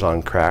mother is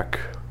on crack,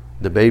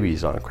 the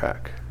baby's on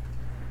crack,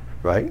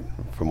 right?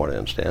 From what I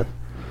understand.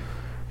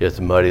 If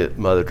the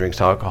mother drinks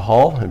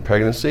alcohol in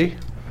pregnancy,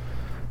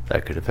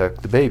 that could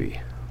affect the baby.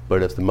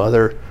 But if the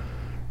mother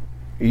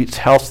eats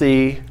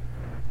healthy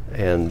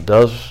and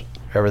does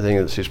everything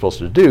that she's supposed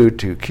to do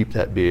to keep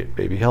that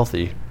baby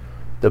healthy,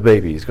 the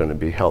baby is going to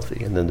be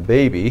healthy. And then the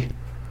baby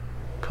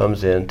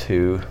comes in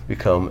to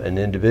become an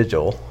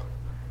individual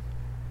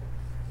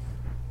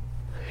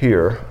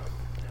here.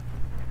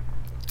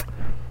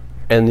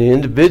 And the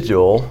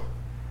individual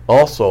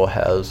also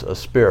has a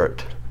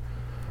spirit,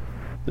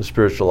 the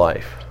spiritual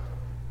life.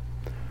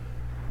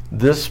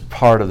 This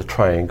part of the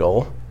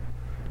triangle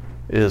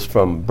is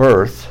from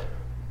birth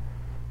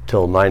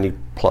till 90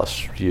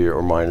 plus year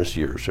or minus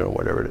years,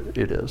 whatever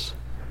it is.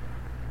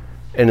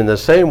 And in the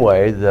same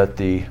way that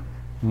the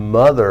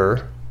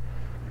mother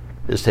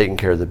is taking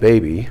care of the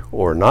baby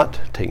or not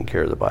taking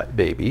care of the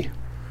baby,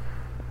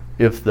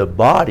 if the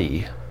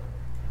body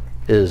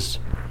is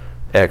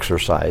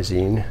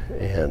exercising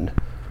and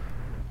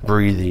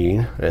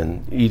breathing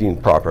and eating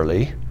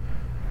properly,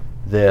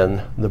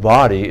 then the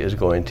body is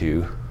going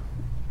to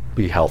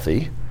be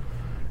healthy.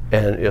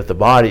 And if the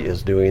body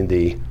is doing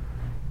the,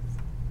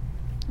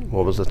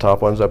 what was the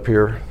top ones up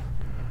here?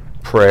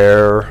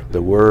 Prayer,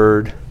 the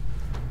word,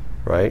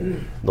 right?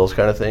 Those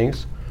kind of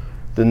things.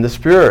 Then the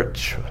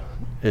spirit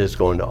is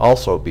going to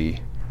also be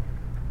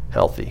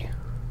healthy.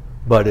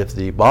 But if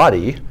the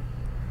body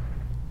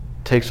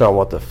takes on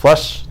what the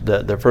flesh,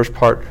 the first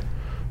part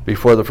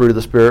before the fruit of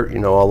the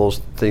spirit, all those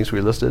things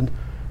we listed,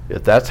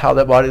 if that's how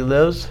that body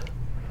lives,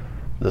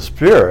 the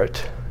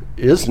spirit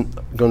isn't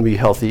going to be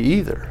healthy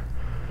either.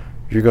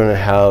 You're going to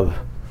have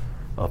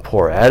a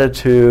poor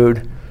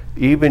attitude.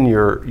 Even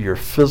your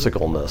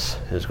physicalness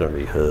is going to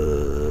be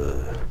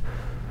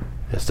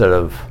instead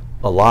of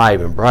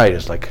alive and bright.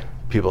 It's like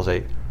people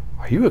say,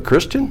 "Are you a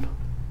Christian?"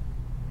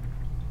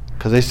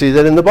 Because they see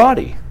that in the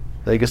body.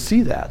 They can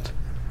see that.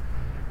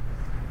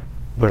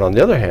 But on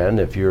the other hand,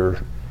 if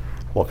you're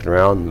walking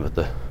around with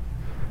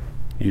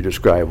you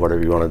describe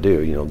whatever you want to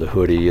do, the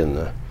hoodie and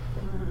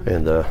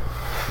the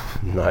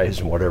knives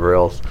and whatever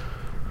else,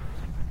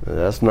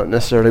 that's not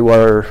necessarily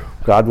where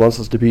God wants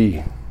us to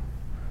be.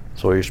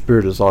 So your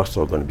spirit is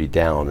also going to be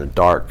down and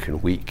dark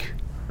and weak.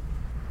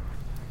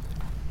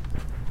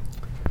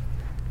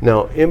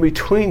 Now, in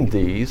between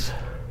these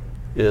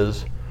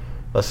is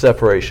a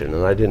separation,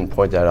 and I didn't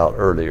point that out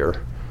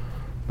earlier,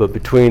 but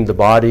between the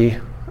body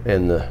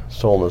and the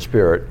soul and the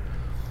spirit,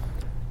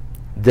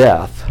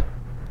 death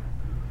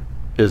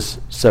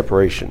is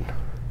separation.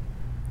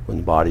 When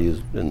the body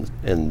is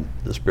in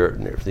the spirit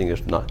and everything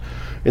is not.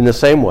 In the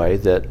same way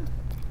that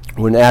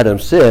when Adam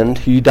sinned,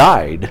 he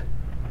died,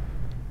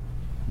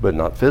 but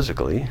not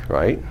physically,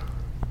 right?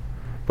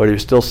 But he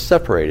was still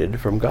separated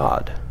from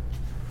God.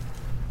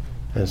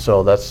 And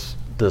so that's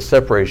the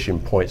separation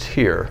points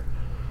here.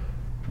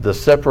 The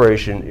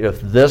separation,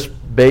 if this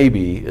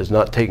baby is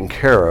not taken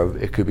care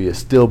of, it could be a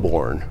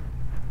stillborn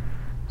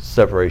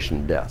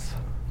separation death.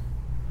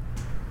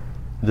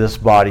 This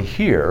body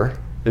here,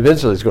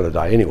 eventually is going to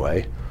die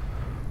anyway,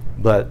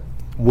 but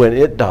when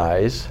it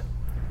dies,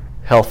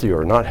 healthy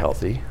or not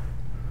healthy,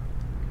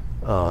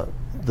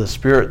 the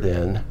spirit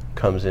then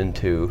comes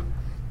into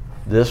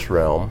this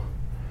realm,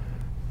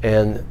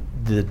 and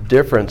the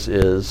difference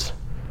is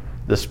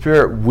the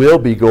spirit will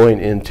be going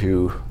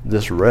into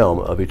this realm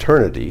of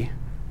eternity.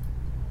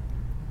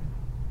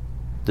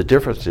 The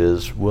difference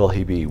is, will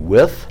he be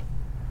with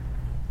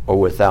or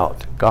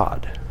without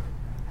God?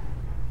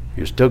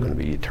 You're still going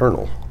to be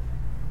eternal.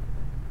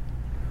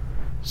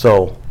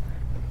 So,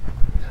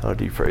 how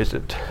do you phrase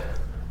it?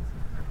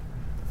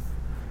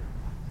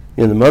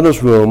 In the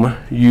mother's womb,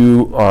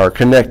 you are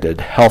connected.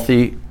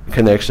 Healthy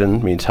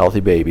connection means healthy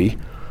baby.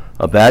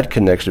 A bad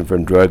connection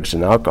from drugs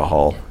and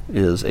alcohol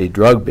is a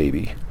drug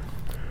baby.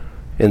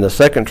 In the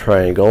second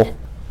triangle,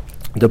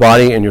 the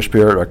body and your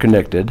spirit are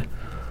connected.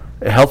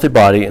 A healthy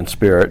body and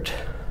spirit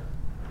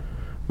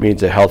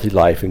means a healthy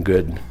life and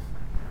good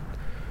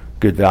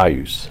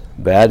values.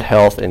 Bad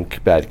health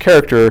and bad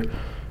character,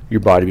 your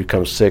body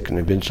becomes sick and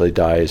eventually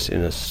dies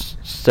and is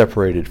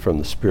separated from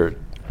the spirit,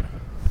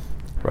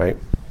 right?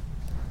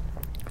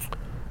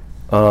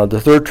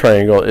 The third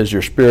triangle is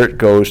your spirit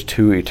goes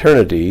to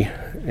eternity,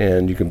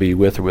 and you can be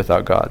with or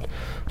without God.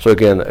 So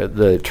again,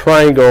 the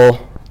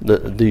triangle,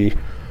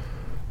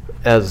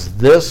 as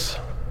this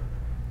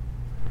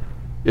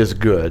is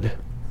good,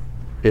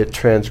 it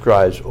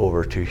transcribes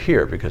over to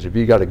here, because if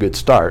you got a good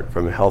start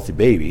from a healthy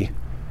baby,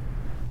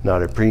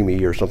 not a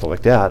preemie or something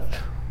like that,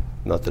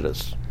 not that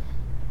it's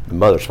the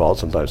mother's fault,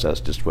 sometimes that's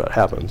just what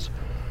happens,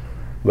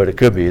 but it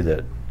could be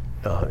that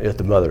if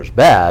the mother's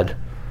bad,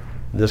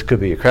 this could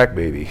be a crack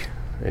baby,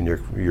 and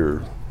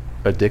you're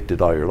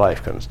addicted all your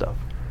life kind of stuff.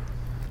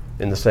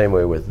 In the same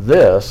way with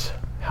this,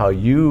 how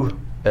you,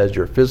 as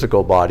your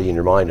physical body and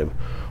your mind, and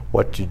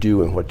what you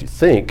do and what you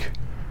think,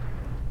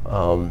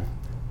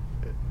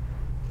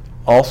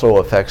 also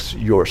affects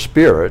your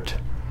spirit,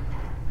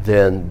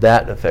 then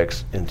that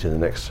affects into the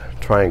next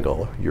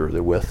triangle. You're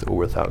either with or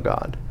without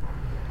God.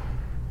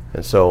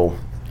 And so,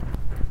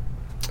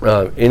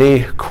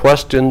 any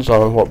questions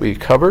on what we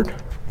covered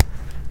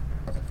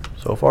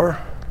so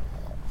far?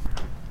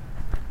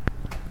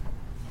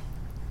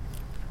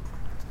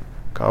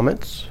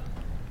 Comments?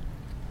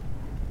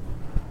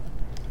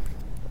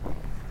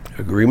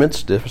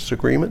 Agreements?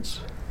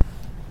 Disagreements?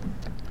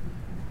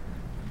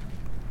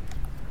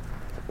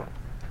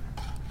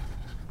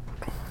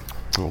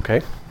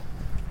 Okay.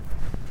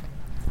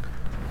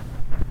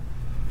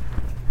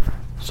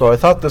 So I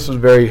thought this was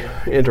very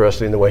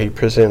interesting the way he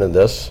presented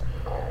this.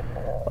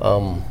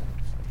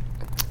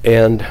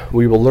 And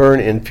we will learn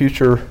in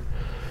future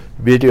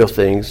video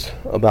things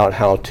about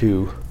how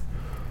to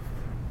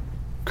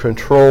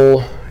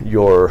control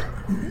your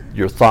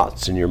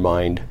thoughts in your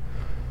mind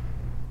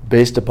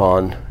based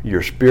upon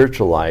your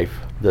spiritual life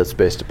that's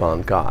based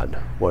upon God,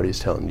 what he's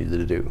telling you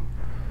to do.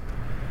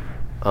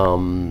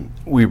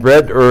 We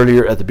read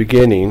earlier at the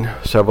beginning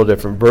several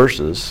different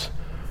verses.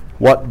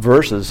 What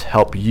verses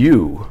help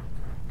you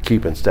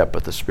keep in step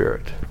with the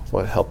Spirit?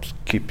 What helps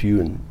keep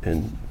you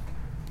and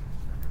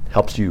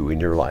helps you in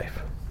your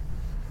life?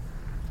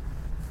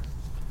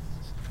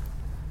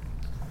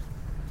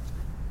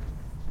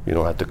 You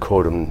don't have to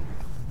quote them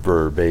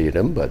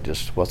verbatim, but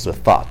just what's the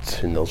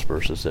thoughts in those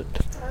verses that...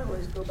 I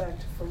always go back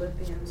to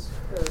Philippians,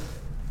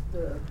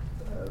 the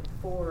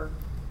 4,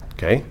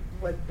 Okay.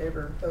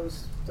 whatever,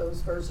 those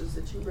verses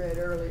that you read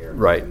earlier.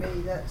 Right. To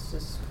me, that's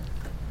just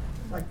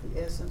like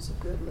the essence of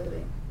good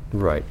living.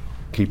 Right.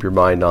 Keep your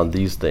mind on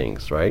these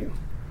things, right?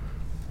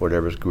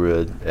 Whatever's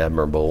good,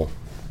 admirable.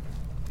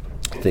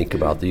 Think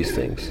about these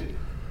things.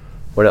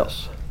 What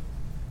else?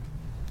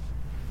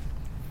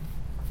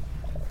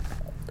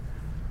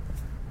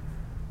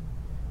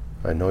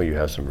 I know you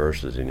have some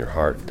verses in your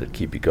heart that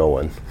keep you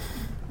going.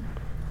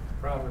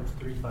 Proverbs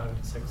 3, 5,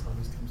 and 6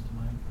 always comes to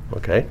mind.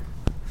 Okay.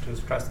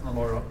 Just trust in the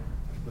Lord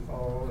with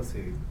all,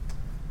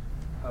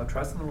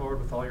 trust in the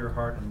Lord with all your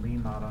heart and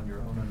lean not on your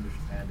own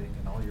understanding.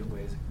 In all your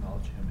ways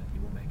acknowledge him and he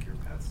will make your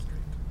path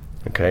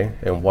straight. Okay.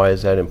 And why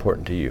is that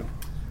important to you?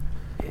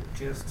 It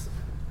just,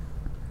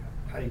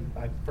 I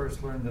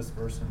first learned this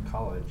verse in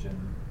college,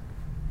 and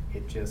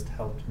it just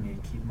helped me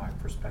keep my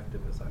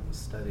perspective as I was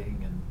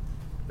studying, and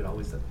would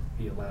always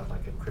be allowed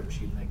like a crib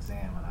sheet in the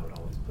exam, and I would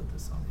always put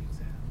this on the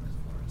exam as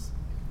far as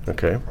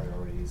Okay.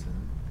 priorities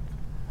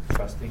and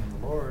trusting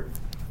in the Lord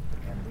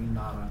and lean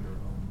not on your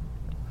own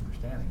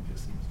understanding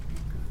just seems to be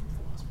a good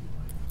philosophy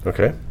of life.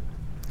 Okay.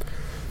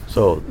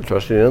 So,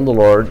 trusting in the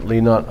Lord,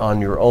 lean not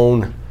on your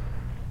own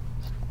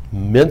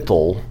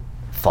mental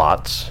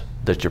thoughts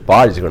that your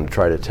body's going to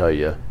try to tell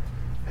you,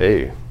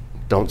 hey,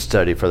 don't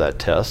study for that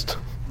test.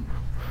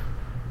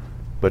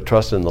 But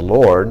trust in the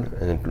Lord,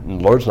 and the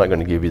Lord's not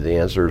going to give you the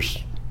answers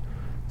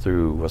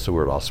through, what's the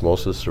word,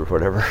 osmosis or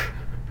whatever.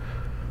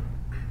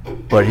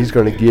 But he's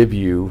going to give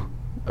you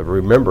a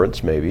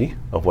remembrance, maybe,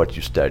 of what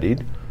you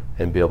studied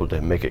and be able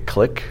to make it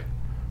click,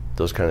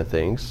 those kind of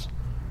things.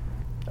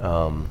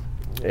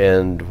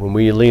 And when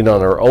we lean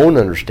on our own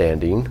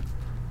understanding,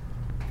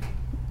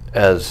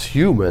 as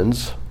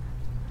humans,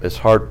 it's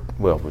hard,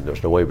 well,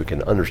 there's no way we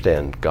can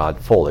understand God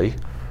fully,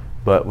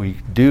 but we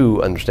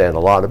do understand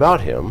a lot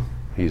about him.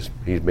 He's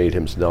made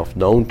himself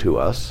known to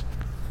us.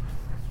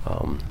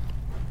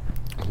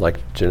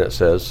 Like Jeanette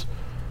says,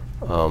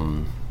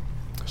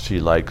 she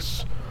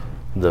likes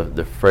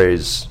the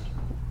phrase,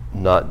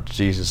 not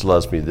Jesus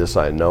loves me, this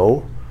I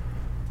know,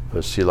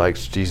 but she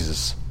likes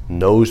Jesus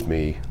knows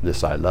me,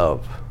 this I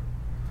love.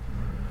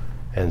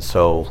 And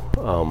so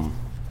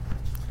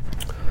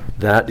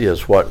that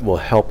is what will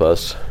help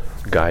us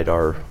guide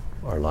our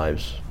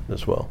lives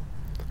as well.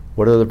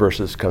 What other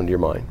verses come to your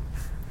mind?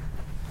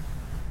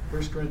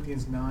 1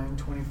 Corinthians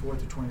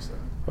 9:24-27.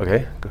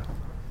 Okay. Go.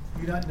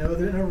 You do not know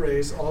that in a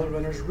race all the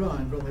runners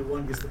run, but only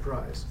one gets the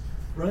prize.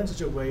 Run in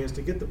such a way as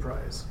to get the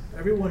prize.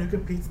 Everyone who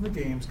competes in the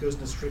games goes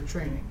into strict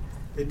training.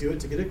 They do it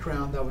to get a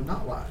crown that would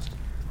not last,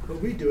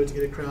 but we do it to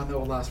get a crown that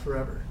will last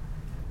forever.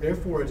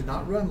 Therefore I do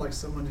not run like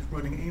someone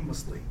running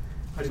aimlessly.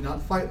 I do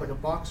not fight like a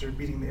boxer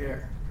beating the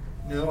air.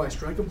 No, I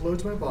strike a blow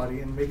to my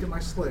body and make it my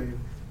slave,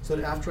 so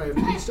that after I have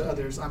preached to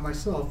others, I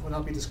myself will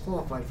not be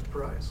disqualified for the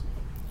prize.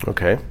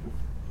 Okay.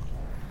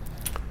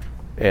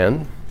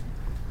 And?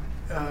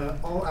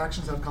 All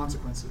actions have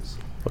consequences.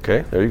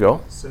 Okay, there you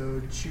go.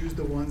 So choose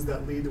the ones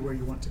that lead to where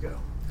you want to go.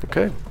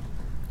 Okay,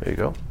 there you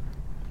go.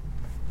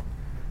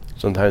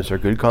 Sometimes there are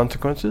good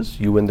consequences.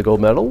 You win the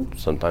gold medal.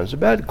 Sometimes a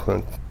bad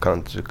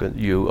consequence.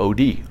 You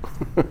OD.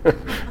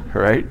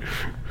 Right?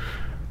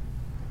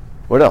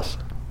 What else?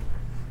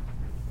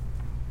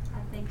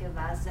 I think of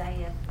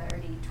Isaiah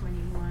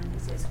 30:21.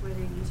 It says, whether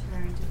you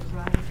turn to the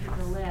right or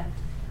to the left,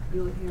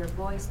 you will hear a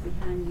voice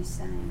behind you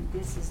saying,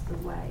 this is the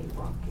way,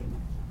 walk in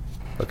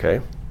it.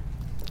 Okay.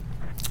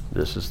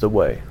 This is the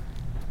way.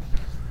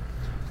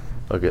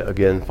 Okay,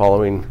 again,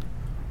 following,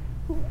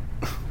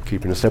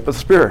 keeping a step with the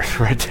Spirit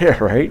right there,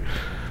 right?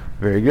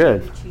 Very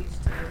good. Choose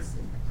to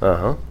listen.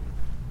 Uh-huh.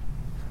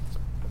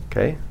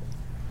 Okay.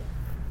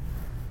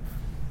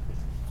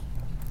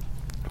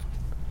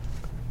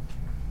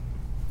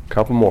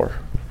 Couple more.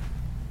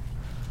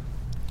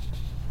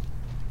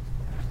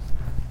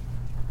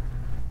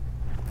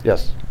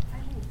 Yes. I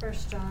think 1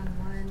 John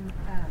 1,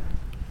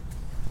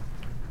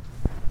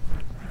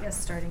 I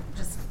guess starting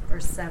just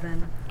verse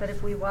 7. But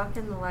if we walk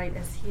in the light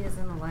as he is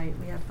in the light,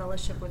 we have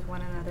fellowship with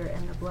one another,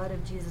 and the blood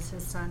of Jesus,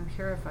 his son,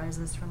 purifies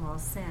us from all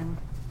sin.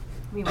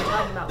 I mean, we're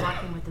talking about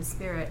walking with the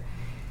Spirit.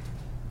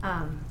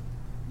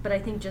 But I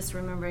think just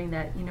remembering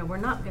that, we're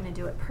not going to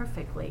do it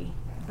perfectly,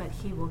 but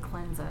he will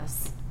cleanse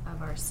us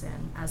of our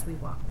sin as we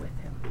walk with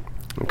him.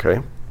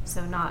 Okay.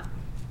 So not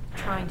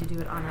trying to do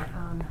it on our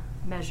own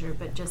measure,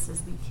 but just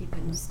as we keep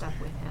in step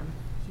with him,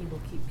 he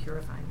will keep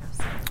purifying us.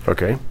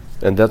 Okay.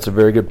 And that's a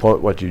very good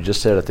point, what you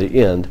just said at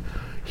the end.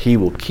 He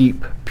will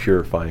keep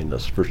purifying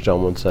us, 1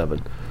 John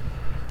 1:7.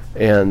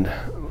 And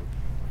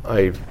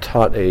I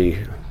taught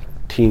a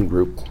teen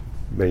group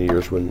many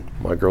years when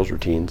my girls were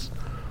teens.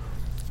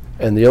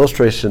 And the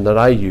illustration that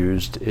I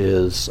used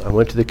is I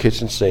went to the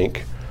kitchen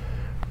sink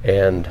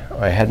and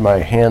I had my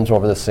hands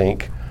over the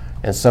sink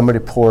and somebody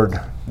poured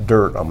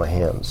dirt on my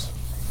hands.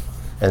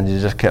 And they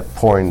just kept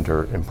pouring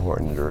dirt and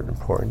pouring dirt and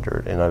pouring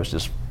dirt. And I was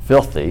just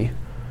filthy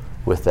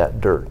with that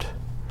dirt.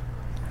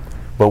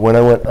 But when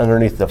I went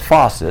underneath the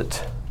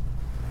faucet,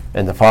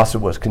 and the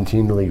faucet was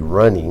continually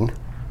running,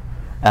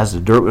 as the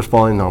dirt was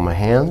falling on my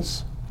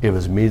hands, it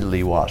was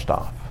immediately washed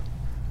off.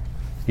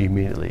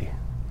 Immediately.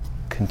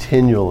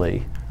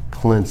 Continually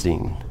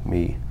cleansing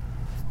me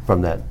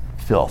from that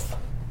filth.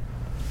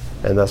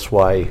 And that's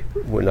why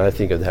when I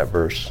think of that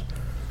verse,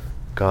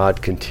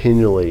 God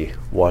continually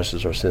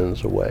washes our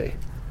sins away.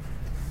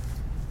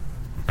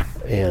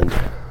 And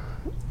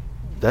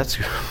that's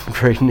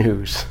great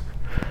news.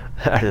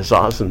 That is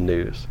awesome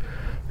news.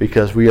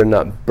 Because we are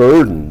not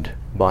burdened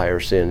by our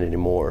sin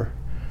anymore.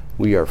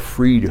 We are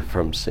freed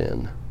from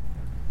sin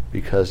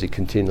because he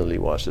continually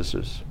washes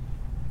us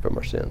from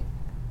our sin.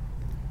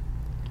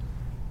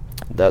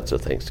 That's a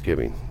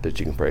Thanksgiving that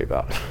you can pray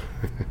about.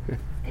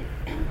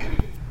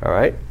 All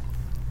right?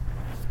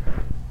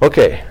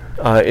 Okay.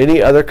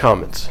 Any other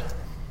comments?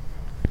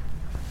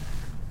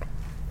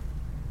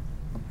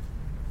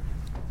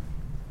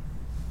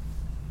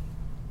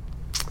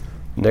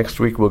 Next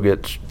week we'll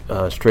get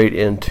straight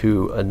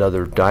into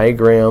another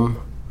diagram,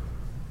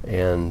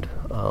 and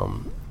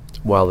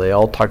while they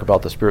all talk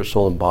about the spirit,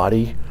 soul, and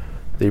body,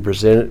 they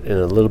present it in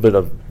a little bit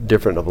of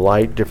different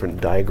light,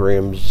 different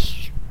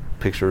diagrams,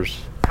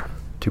 pictures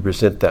to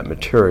present that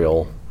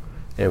material,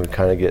 and we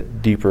kind of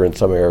get deeper in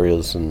some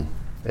areas, and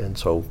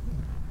so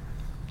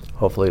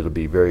hopefully it'll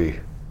be very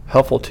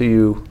helpful to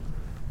you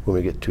when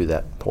we get to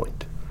that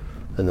point.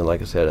 And then,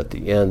 like I said, at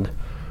the end,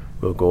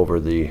 we'll go over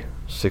the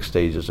 6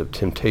 stages of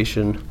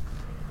temptation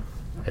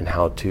and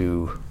how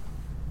to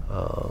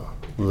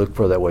look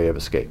for that way of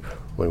escape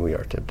when we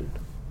are tempted.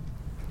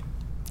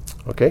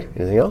 Okay,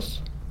 anything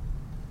else?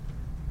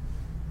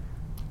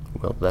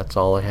 Well, that's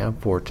all I have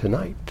for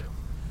tonight.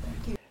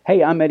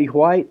 Hey, I'm Eddie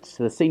White,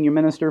 the Senior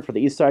Minister for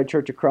the Eastside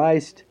Church of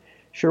Christ.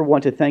 Sure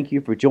want to thank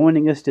you for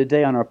joining us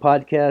today on our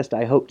podcast.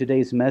 I hope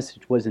today's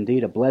message was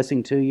indeed a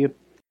blessing to you.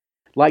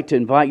 I'd like to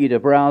invite you to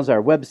browse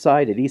our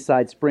website at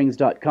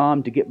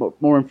eastsidesprings.com to get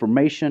more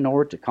information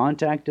or to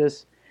contact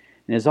us.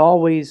 And as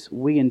always,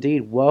 we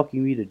indeed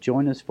welcome you to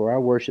join us for our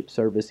worship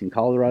service in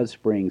Colorado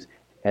Springs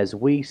as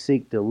we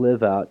seek to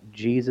live out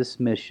Jesus'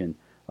 mission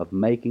of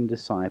making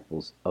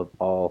disciples of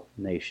all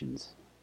nations.